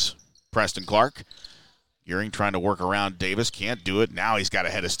 Does Preston Clark. Gearing trying to work around Davis. Can't do it. Now he's got a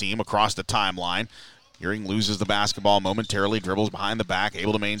head of steam across the timeline. Gearing loses the basketball momentarily, dribbles behind the back,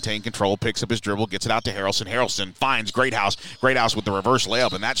 able to maintain control, picks up his dribble, gets it out to Harrelson. Harrelson finds Greathouse. Greathouse with the reverse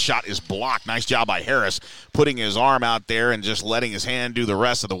layup, and that shot is blocked. Nice job by Harris, putting his arm out there and just letting his hand do the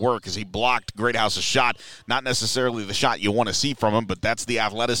rest of the work as he blocked Greathouse's shot. Not necessarily the shot you want to see from him, but that's the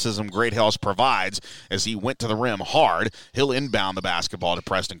athleticism Greathouse provides as he went to the rim hard. He'll inbound the basketball to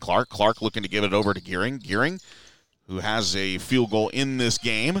Preston Clark. Clark looking to give it over to Gearing. Gearing, who has a field goal in this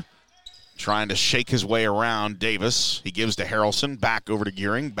game, trying to shake his way around Davis. He gives to Harrelson, back over to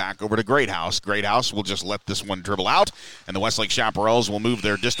Gearing, back over to Greathouse. Greathouse will just let this one dribble out, and the Westlake Chaparrals will move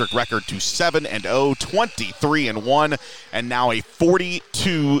their district record to 7-0, 23-1, and now a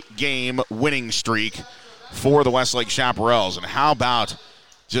 42-game winning streak for the Westlake Chaparrals. And how about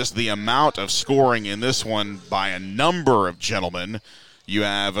just the amount of scoring in this one by a number of gentlemen? You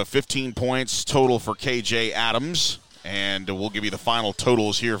have 15 points total for KJ Adams, and we'll give you the final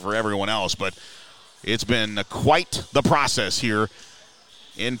totals here for everyone else. But it's been quite the process here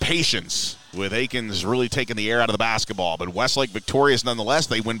in patience, with Akins really taking the air out of the basketball. But Westlake victorious nonetheless.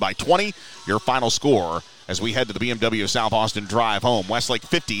 They win by 20. Your final score as we head to the BMW South Austin drive home. Westlake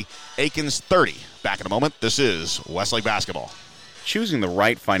 50, Akins 30. Back in a moment. This is Westlake basketball. Choosing the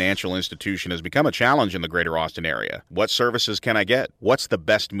right financial institution has become a challenge in the greater Austin area. What services can I get? What's the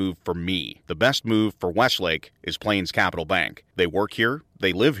best move for me? The best move for Westlake is Plains Capital Bank. They work here,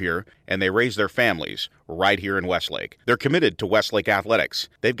 they live here, and they raise their families right here in Westlake. They're committed to Westlake athletics.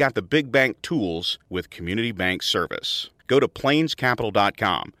 They've got the big bank tools with community bank service. Go to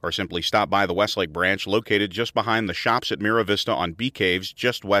plainscapital.com or simply stop by the Westlake branch located just behind the shops at Mira Vista on Bee Caves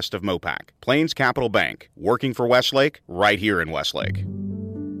just west of Mopac. Plains Capital Bank, working for Westlake right here in Westlake.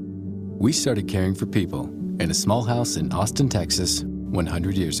 We started caring for people in a small house in Austin, Texas,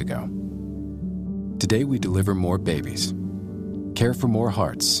 100 years ago. Today we deliver more babies, care for more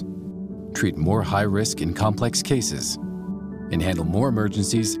hearts, treat more high-risk and complex cases, and handle more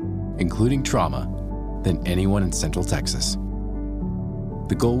emergencies, including trauma, than anyone in Central Texas.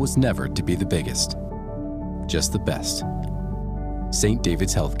 The goal was never to be the biggest, just the best. St.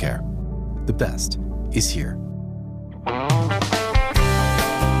 David's Healthcare. The best is here.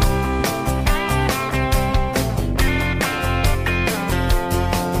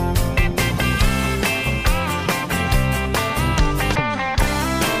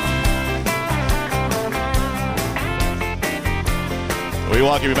 We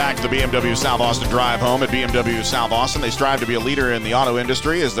welcome you back to the BMW South Austin drive home. At BMW South Austin, they strive to be a leader in the auto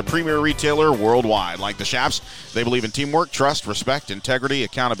industry as the premier retailer worldwide. Like the Chaps, they believe in teamwork, trust, respect, integrity,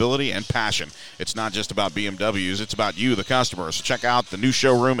 accountability, and passion. It's not just about BMWs, it's about you, the customer. So check out the new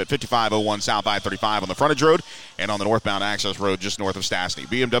showroom at 5501 South I-35 on the frontage road and on the northbound access road just north of Stastny.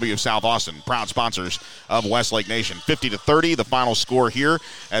 BMW South Austin, proud sponsors of Westlake Nation. 50-30, the final score here,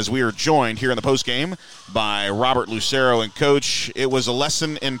 as we are joined here in the postgame by Robert Lucero and Coach. It was a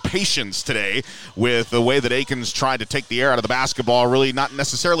lesson in patience today with the way that Akins tried to take the air out of the basketball, really not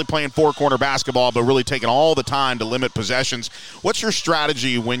necessarily playing four-corner basketball, but really taking all the time to limit possessions. What's your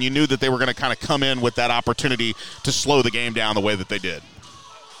strategy when you knew that they were going to kind of come in with that opportunity to slow the game down the way that they did?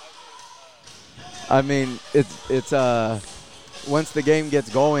 I mean, it's once the game gets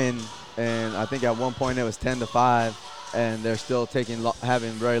going, and I think at one point it was 10-5, and they're still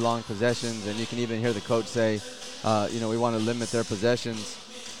having very long possessions, and you can even hear the coach say, we want to limit their possessions,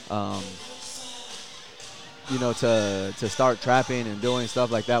 to start trapping and doing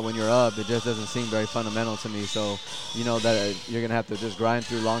stuff like that when you're up. It just doesn't seem very fundamental to me. So, that you're going to have to just grind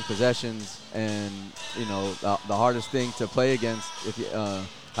through long possessions, and, the hardest thing to play against,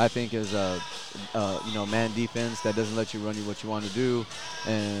 I think, is man defense that doesn't let you run what you want to do,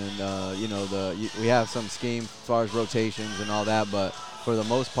 and we have some scheme as far as rotations and all that, but for the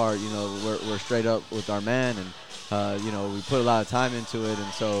most part, we're straight up with our man, and we put a lot of time into it,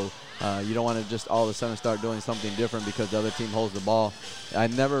 and so you don't want to just all of a sudden start doing something different because the other team holds the ball. I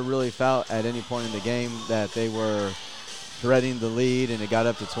never really felt at any point in the game that they were threading the lead, and it got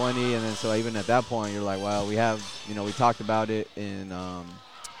up to 20, and then so even at that point, you're like, well, we have, we talked about it in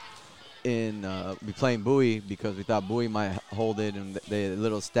we playing Bowie because we thought Bowie might hold it, and the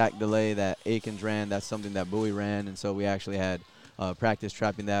little stack delay that Akins ran, that's something that Bowie ran, and so we actually had practice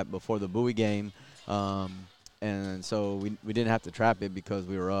trapping that before the Bowie game, and so we didn't have to trap it because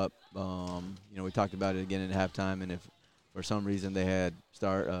we were up. We talked about it again at halftime, and if for some reason they had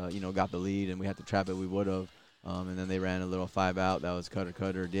got the lead and we had to trap it, we would have. And then they ran a little 5-out. That was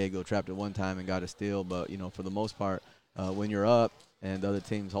cutter. Diego trapped it one time and got a steal, but for the most part, when you're up and the other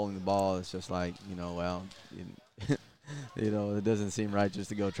team's holding the ball, it's just like, it doesn't seem right just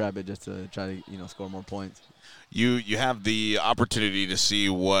to go trap it just to try to, score more points. You have the opportunity to see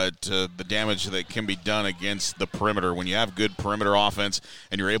what the damage that can be done against the perimeter. When you have good perimeter offense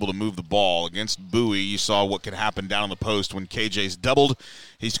and you're able to move the ball. Against Bowie, you saw what could happen down on the post when KJ's doubled.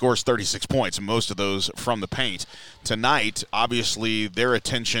 He scores 36 points, and most of those from the paint. Tonight, obviously, their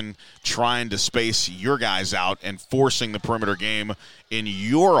attention trying to space your guys out and forcing the perimeter game in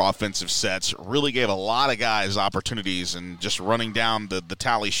your offensive sets really gave a lot of guys opportunities, and just running down the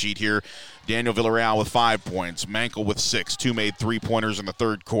tally sheet here. Daniel Villarreal with 5 points. Mankel with 6. 2 made three-pointers in the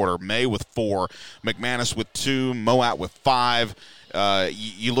third quarter. May with 4. McManus with 2. Moat with 5.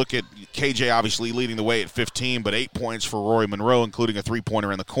 You look at KJ obviously leading the way at 15, but 8 points for Rory Monroe, including a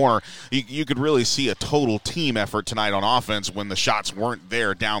three-pointer in the corner. You could really see a total team effort tonight on offense when the shots weren't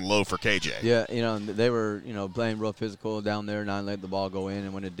there down low for KJ. Yeah, they were, playing real physical down there, not letting the ball go in,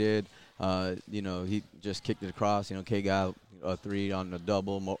 and when it did, he just kicked it across. K got a 3 on the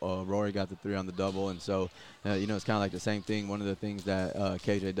double. Rory got the 3 on the double, and so, it's kind of like the same thing. One of the things that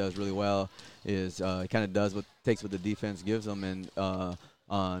KJ does really well is kind of takes what the defense gives them, and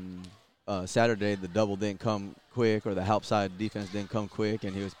on Saturday the double didn't come quick, or the help side defense didn't come quick,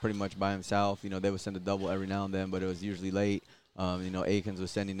 and he was pretty much by himself. They would send a double every now and then, but it was usually late. Akins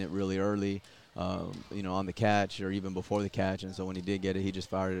was sending it really early, on the catch or even before the catch, and so when he did get it, he just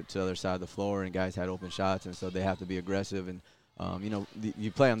fired it to the other side of the floor, and guys had open shots, and so they have to be aggressive. And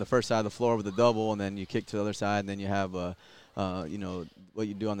you play on the first side of the floor with a double, and then you kick to the other side, and then you have what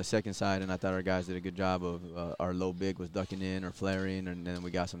you do on the second side. And I thought our guys did a good job of our low big was ducking in or flaring, and then we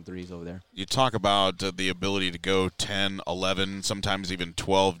got some threes over there. You talk about the ability to go 10, 11, sometimes even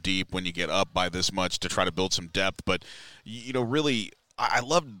 12 deep when you get up by this much to try to build some depth, but really I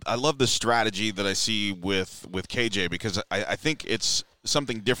love the strategy that I see with KJ, because I think it's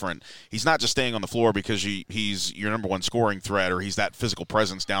something different. He's not just staying on the floor because he's your number one scoring threat, or he's that physical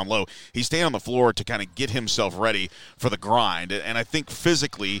presence down low. He's staying on the floor to kind of get himself ready for the grind. And I think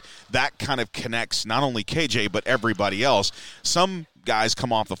physically that kind of connects not only KJ but everybody else. Some guys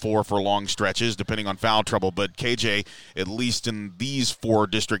come off the floor for long stretches depending on foul trouble, but KJ, at least in these 4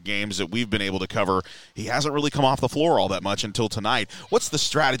 district games that we've been able to cover, he hasn't really come off the floor all that much until tonight. What's the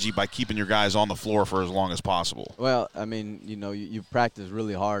strategy by keeping your guys on the floor for as long as possible? Well, I mean, you practice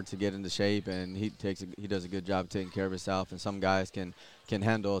really hard to get into shape, and he does a good job taking care of himself, and some guys can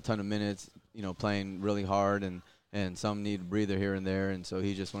handle a ton of minutes, playing really hard, and some need a breather here and there, and so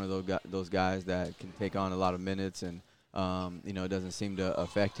he's just one of those guys that can take on a lot of minutes, and it doesn't seem to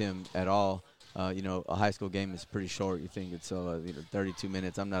affect him at all. A high school game is pretty short. You think it's 32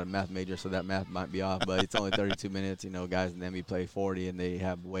 minutes. I'm not a math major, so that math might be off, but it's only 32 minutes. Guys in the NBA play 40, and they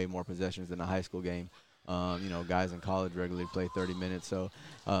have way more possessions than a high school game. Guys in college regularly play 30 minutes, so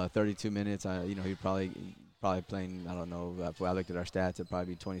 32 minutes. He'd probably playing, I don't know, if I looked at our stats, it'd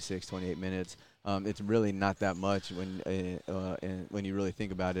probably be 26, 28 minutes. It's really not that much when you really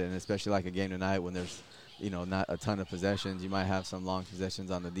think about it, and especially like a game tonight when there's not a ton of possessions. You might have some long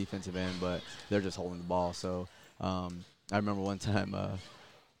possessions on the defensive end, but they're just holding the ball. So I remember one time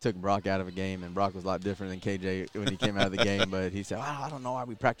took Brock out of a game, and Brock was a lot different than KJ when he came out of the game, but he said, I don't know why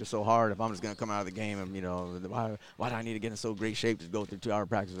we practice so hard if I'm just going to come out of the game, and, why do I need to get in so great shape to go through 2-hour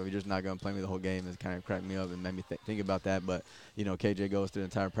practice if you're just not going to play me the whole game? It kind of cracked me up and made me think about that. But, KJ goes through the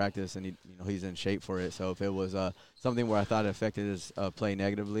entire practice, and he's in shape for it. So if it was something where I thought it affected his play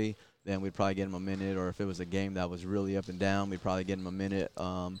negatively, then we'd probably get him a minute, or if it was a game that was really up and down, we'd probably get him a minute.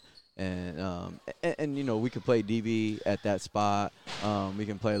 We could play DB at that spot. We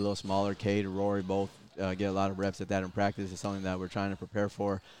can play a little smaller. Cade or Rory both get a lot of reps at that in practice. It's something that we're trying to prepare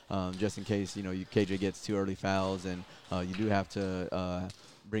for, just in case KJ gets 2 early fouls, and you do have to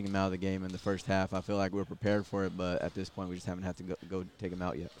bring him out of the game in the first half. I feel like we're prepared for it, but at this point we just haven't had to go take him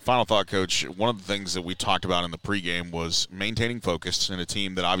out yet. Final thought, Coach. One of the things that we talked about in the pregame was maintaining focus in a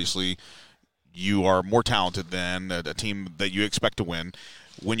team that obviously you are more talented than, a team that you expect to win.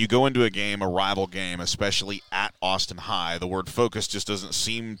 When you go into a game, a rival game, especially at Austin High, the word focus just doesn't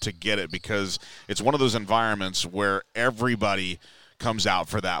seem to get it, because it's one of those environments where everybody comes out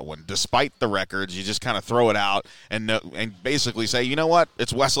for that one. Despite the records, you just kind of throw it out and basically say, you know what,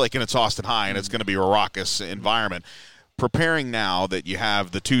 it's Westlake and it's Austin High, and it's going to be a raucous environment. Preparing now that you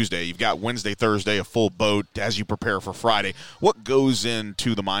have the Tuesday, you've got Wednesday, Thursday, a full boat as you prepare for Friday. What goes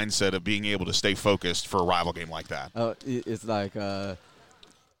into the mindset of being able to stay focused for a rival game like that? It's like,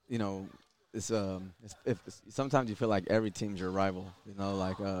 sometimes you feel like every team's your rival.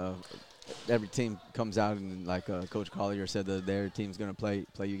 Every team comes out and, like Coach Collier said, that their team's going to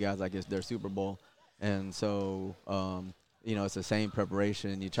play you guys like it's their Super Bowl. And so, it's the same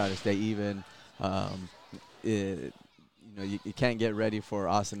preparation. You try to stay even. You can't get ready for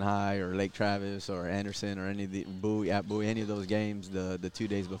Austin High or Lake Travis or Anderson or any of the Bowie, any of those games the 2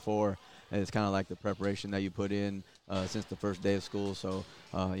 days before. And it's kind of like the preparation that you put in since the first day of school. So,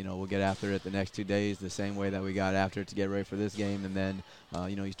 we'll get after it the next 2 days the same way that we got after it to get ready for this game. And then,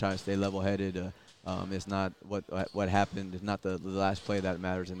 you try to stay level-headed. It's not what happened. It's not the last play that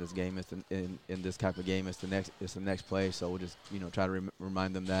matters in this game. It's in this type of game. It's the next play. So we'll just try to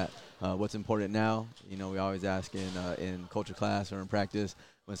remind them that what's important now. We always ask in culture class or in practice,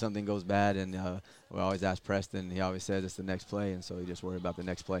 when something goes bad, and we always ask Preston. He always says it's the next play, and so he just worry about the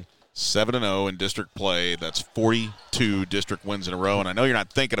next play. 7-0 in district play. That's 42 district wins in a row, and I know you're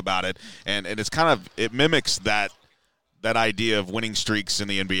not thinking about it, and it's kind of – it mimics that idea of winning streaks in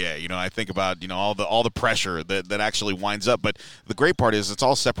the NBA. I think about, all the pressure that actually winds up. But the great part is it's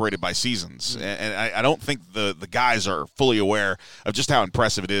all separated by seasons. And I don't think the guys are fully aware of just how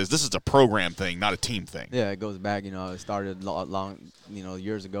impressive it is. This is a program thing, not a team thing. Yeah, it goes back, it started long,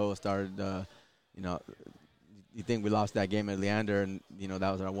 years ago. It started, you think we lost that game at Leander, and,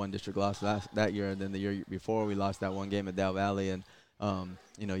 that was our one district loss that year. And then the year before, we lost that one game at Del Valle. And,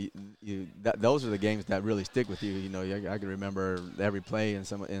 those are the games that really stick with you. I can remember every play in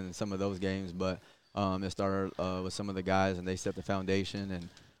some of those games, but it started with some of the guys, and they set the foundation.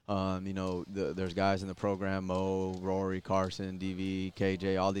 And there's guys in the program: Mo, Rory, Carson, DV,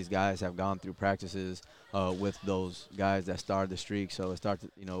 KJ. All these guys have gone through practices with those guys that started the streak. So it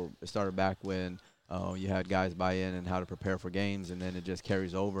started back when you had guys buy in and how to prepare for games, and then it just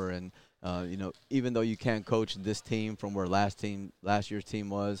carries over. And even though you can't coach this team from where last year's team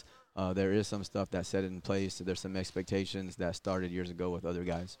was, there is some stuff that's set in place. There's some expectations that started years ago with other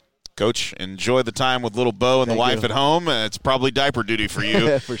guys. Coach, enjoy the time with little Bo and the wife at home. It's probably diaper duty for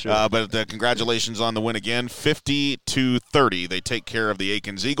you. For sure. But congratulations on the win again. 50-30. They take care of the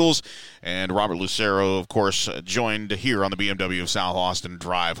Akins Eagles. And Robert Lucero, of course, joined here on the BMW of South Austin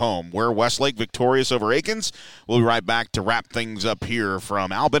drive home. We're Westlake victorious over Akins. We'll be right back to wrap things up here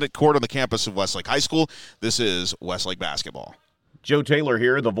from Al Bennett Court on the campus of Westlake High School. This is Westlake basketball. Joe Taylor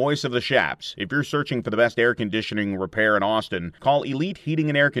here, the voice of the Chaps. If you're searching for the best air conditioning repair in Austin, call Elite Heating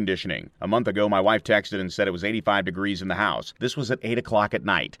and Air Conditioning. A month ago, my wife texted and said it was 85 degrees in the house. This was at 8 o'clock at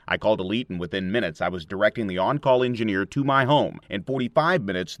night. I called Elite, and within minutes, I was directing the on-call engineer to my home. In 45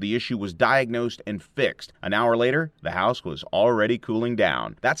 minutes, the issue was diagnosed and fixed. An hour later, the house was already cooling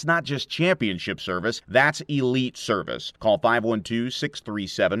down. That's not just championship service, that's elite service. Call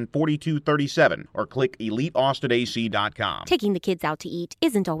 512-637-4237 or click EliteAustinAC.com. Taking the kids out to eat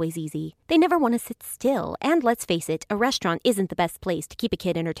isn't always easy. They never want to sit still, and let's face it, a restaurant isn't the best place to keep a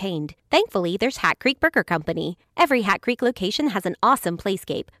kid entertained. Thankfully, there's Hat Creek Burger Company. Every Hat Creek location has an awesome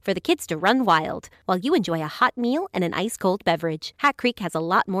playscape for the kids to run wild, while you enjoy a hot meal and an ice-cold beverage. Hat Creek has a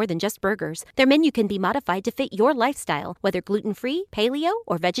lot more than just burgers. Their menu can be modified to fit your lifestyle, whether gluten-free, paleo,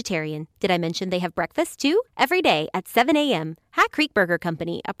 or vegetarian. Did I mention they have breakfast, too? Every day at 7 a.m. Hat Creek Burger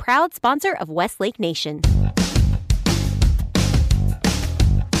Company, a proud sponsor of Westlake Nation.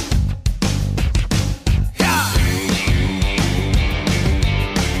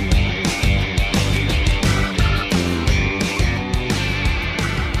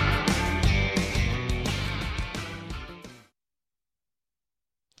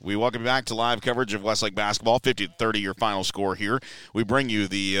 We welcome you back to live coverage of Westlake basketball. 50-30 your final score here. We bring you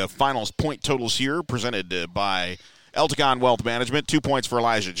the finals point totals here presented by Elticon Wealth Management. 2 points for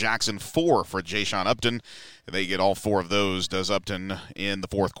Elijah Jackson, 4 for Jayshon Upton. They get all 4 of those, does Upton, in the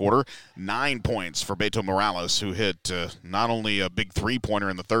fourth quarter. 9 points for Beto Morales, who hit not only a big three-pointer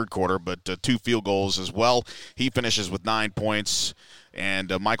in the third quarter, but 2 field goals as well. He finishes with 9 points.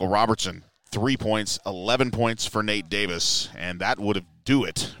 And Michael Robertson, 3 points, 11 points for Nate Davis. And that would have do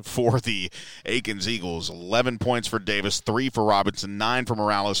it for the Akins Eagles. 11 points for Davis, 3 for Robinson, 9 for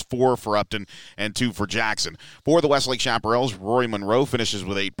Morales, 4 for Upton, and 2 for Jackson. For the Westlake Chaparrals, Rory Monroe finishes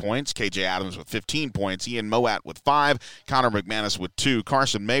with 8 points, KJ Adams with 15 points, Ian Moat with 5, Connor McManus with 2,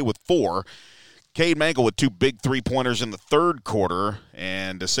 Carson May with 4, Cade Mangle with 2 big three-pointers in the third quarter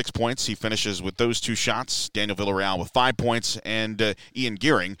and 6 points. He finishes with those 2 shots. Daniel Villarreal with 5 points and Ian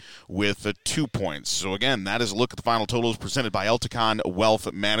Gearing with 2 points. So, again, that is a look at the final totals presented by Elticon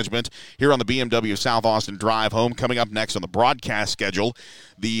Wealth Management here on the BMW South Austin Drive Home. Coming up next on the broadcast schedule,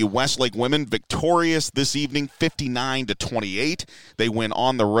 the Westlake women victorious this evening, 59-28. They win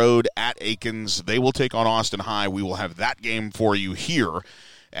on the road at Akins. They will take on Austin High. We will have that game for you here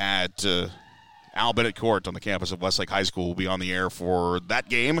at Al Bennett Court on the campus of Westlake High School will be on the air for that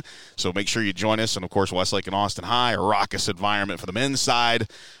game. So make sure you join us. And, of course, Westlake and Austin High, a raucous environment for the men's side.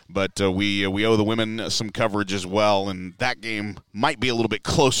 But we owe the women some coverage as well. And that game might be a little bit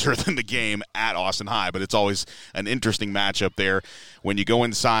closer than the game at Austin High. But it's always an interesting matchup there when you go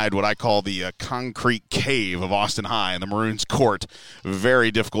inside what I call the concrete cave of Austin High in the Maroons court. Very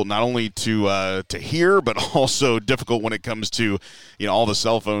difficult not only to hear, but also difficult when it comes to all the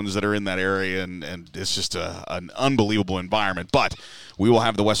cell phones that are in that area. And and it's just an unbelievable environment. But we will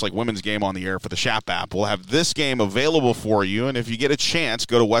have the Westlake women's game on the air for the CHAP app. We'll have this game available for you, and if you get a chance,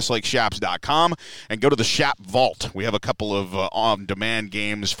 go to westlakechaps.com and go to the CHAP Vault. We have a couple of on-demand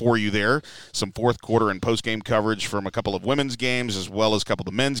games for you there, some fourth quarter and post-game coverage from a couple of women's games as well as a couple of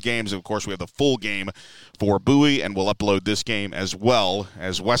the men's games. And of course, we have the full game for Bowie, and we'll upload this game as well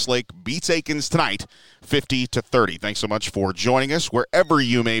as Westlake beats Akins tonight, 50-30. Thanks so much for joining us wherever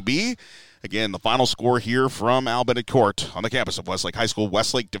you may be. Again, the final score here from Al Bennett Court on the campus of Westlake High School.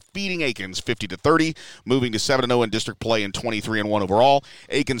 Westlake defeating Akins 50-30, moving to 7-0 in district play and 23-1 overall.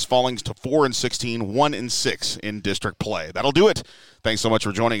 Akins falling to 4-16, 1-6 in district play. That'll do it. Thanks so much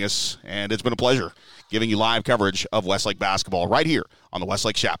for joining us, and it's been a pleasure giving you live coverage of Westlake basketball right here on the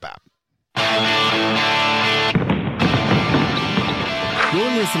Westlake CHAP app.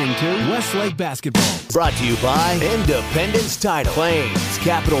 You're listening to Westlake Basketball. Brought to you by Independence Title, Plains,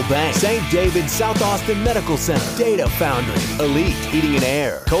 Capital Bank, St. David South Austin Medical Center, Data Foundry, Elite Heating and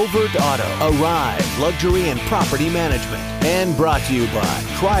Air, Covert Auto, Arrive, Luxury and Property Management. And brought to you by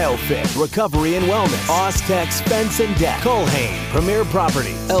CryoFit, Recovery and Wellness, Ostex Fence and Deck, Colhane, Premier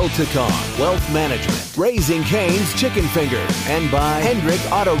Property, Elticon, Wealth Management, Raising Cane's Chicken Fingers, and by Hendrick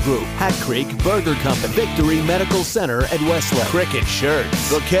Auto Group, Hat Creek Burger Company, Victory Medical Center at Westlake, Cricket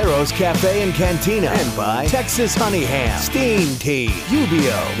Shirts, Vaqueros Cafe and Cantina, and by Texas Honey Ham, Steam Tea,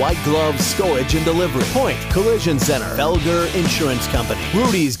 UBO, White Gloves Storage and Delivery, Point Collision Center, Felger Insurance Company,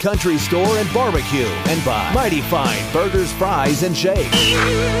 Rudy's Country Store and Barbecue, and by Mighty Fine Burgers, Fries, and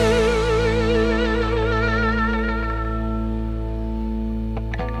Shakes.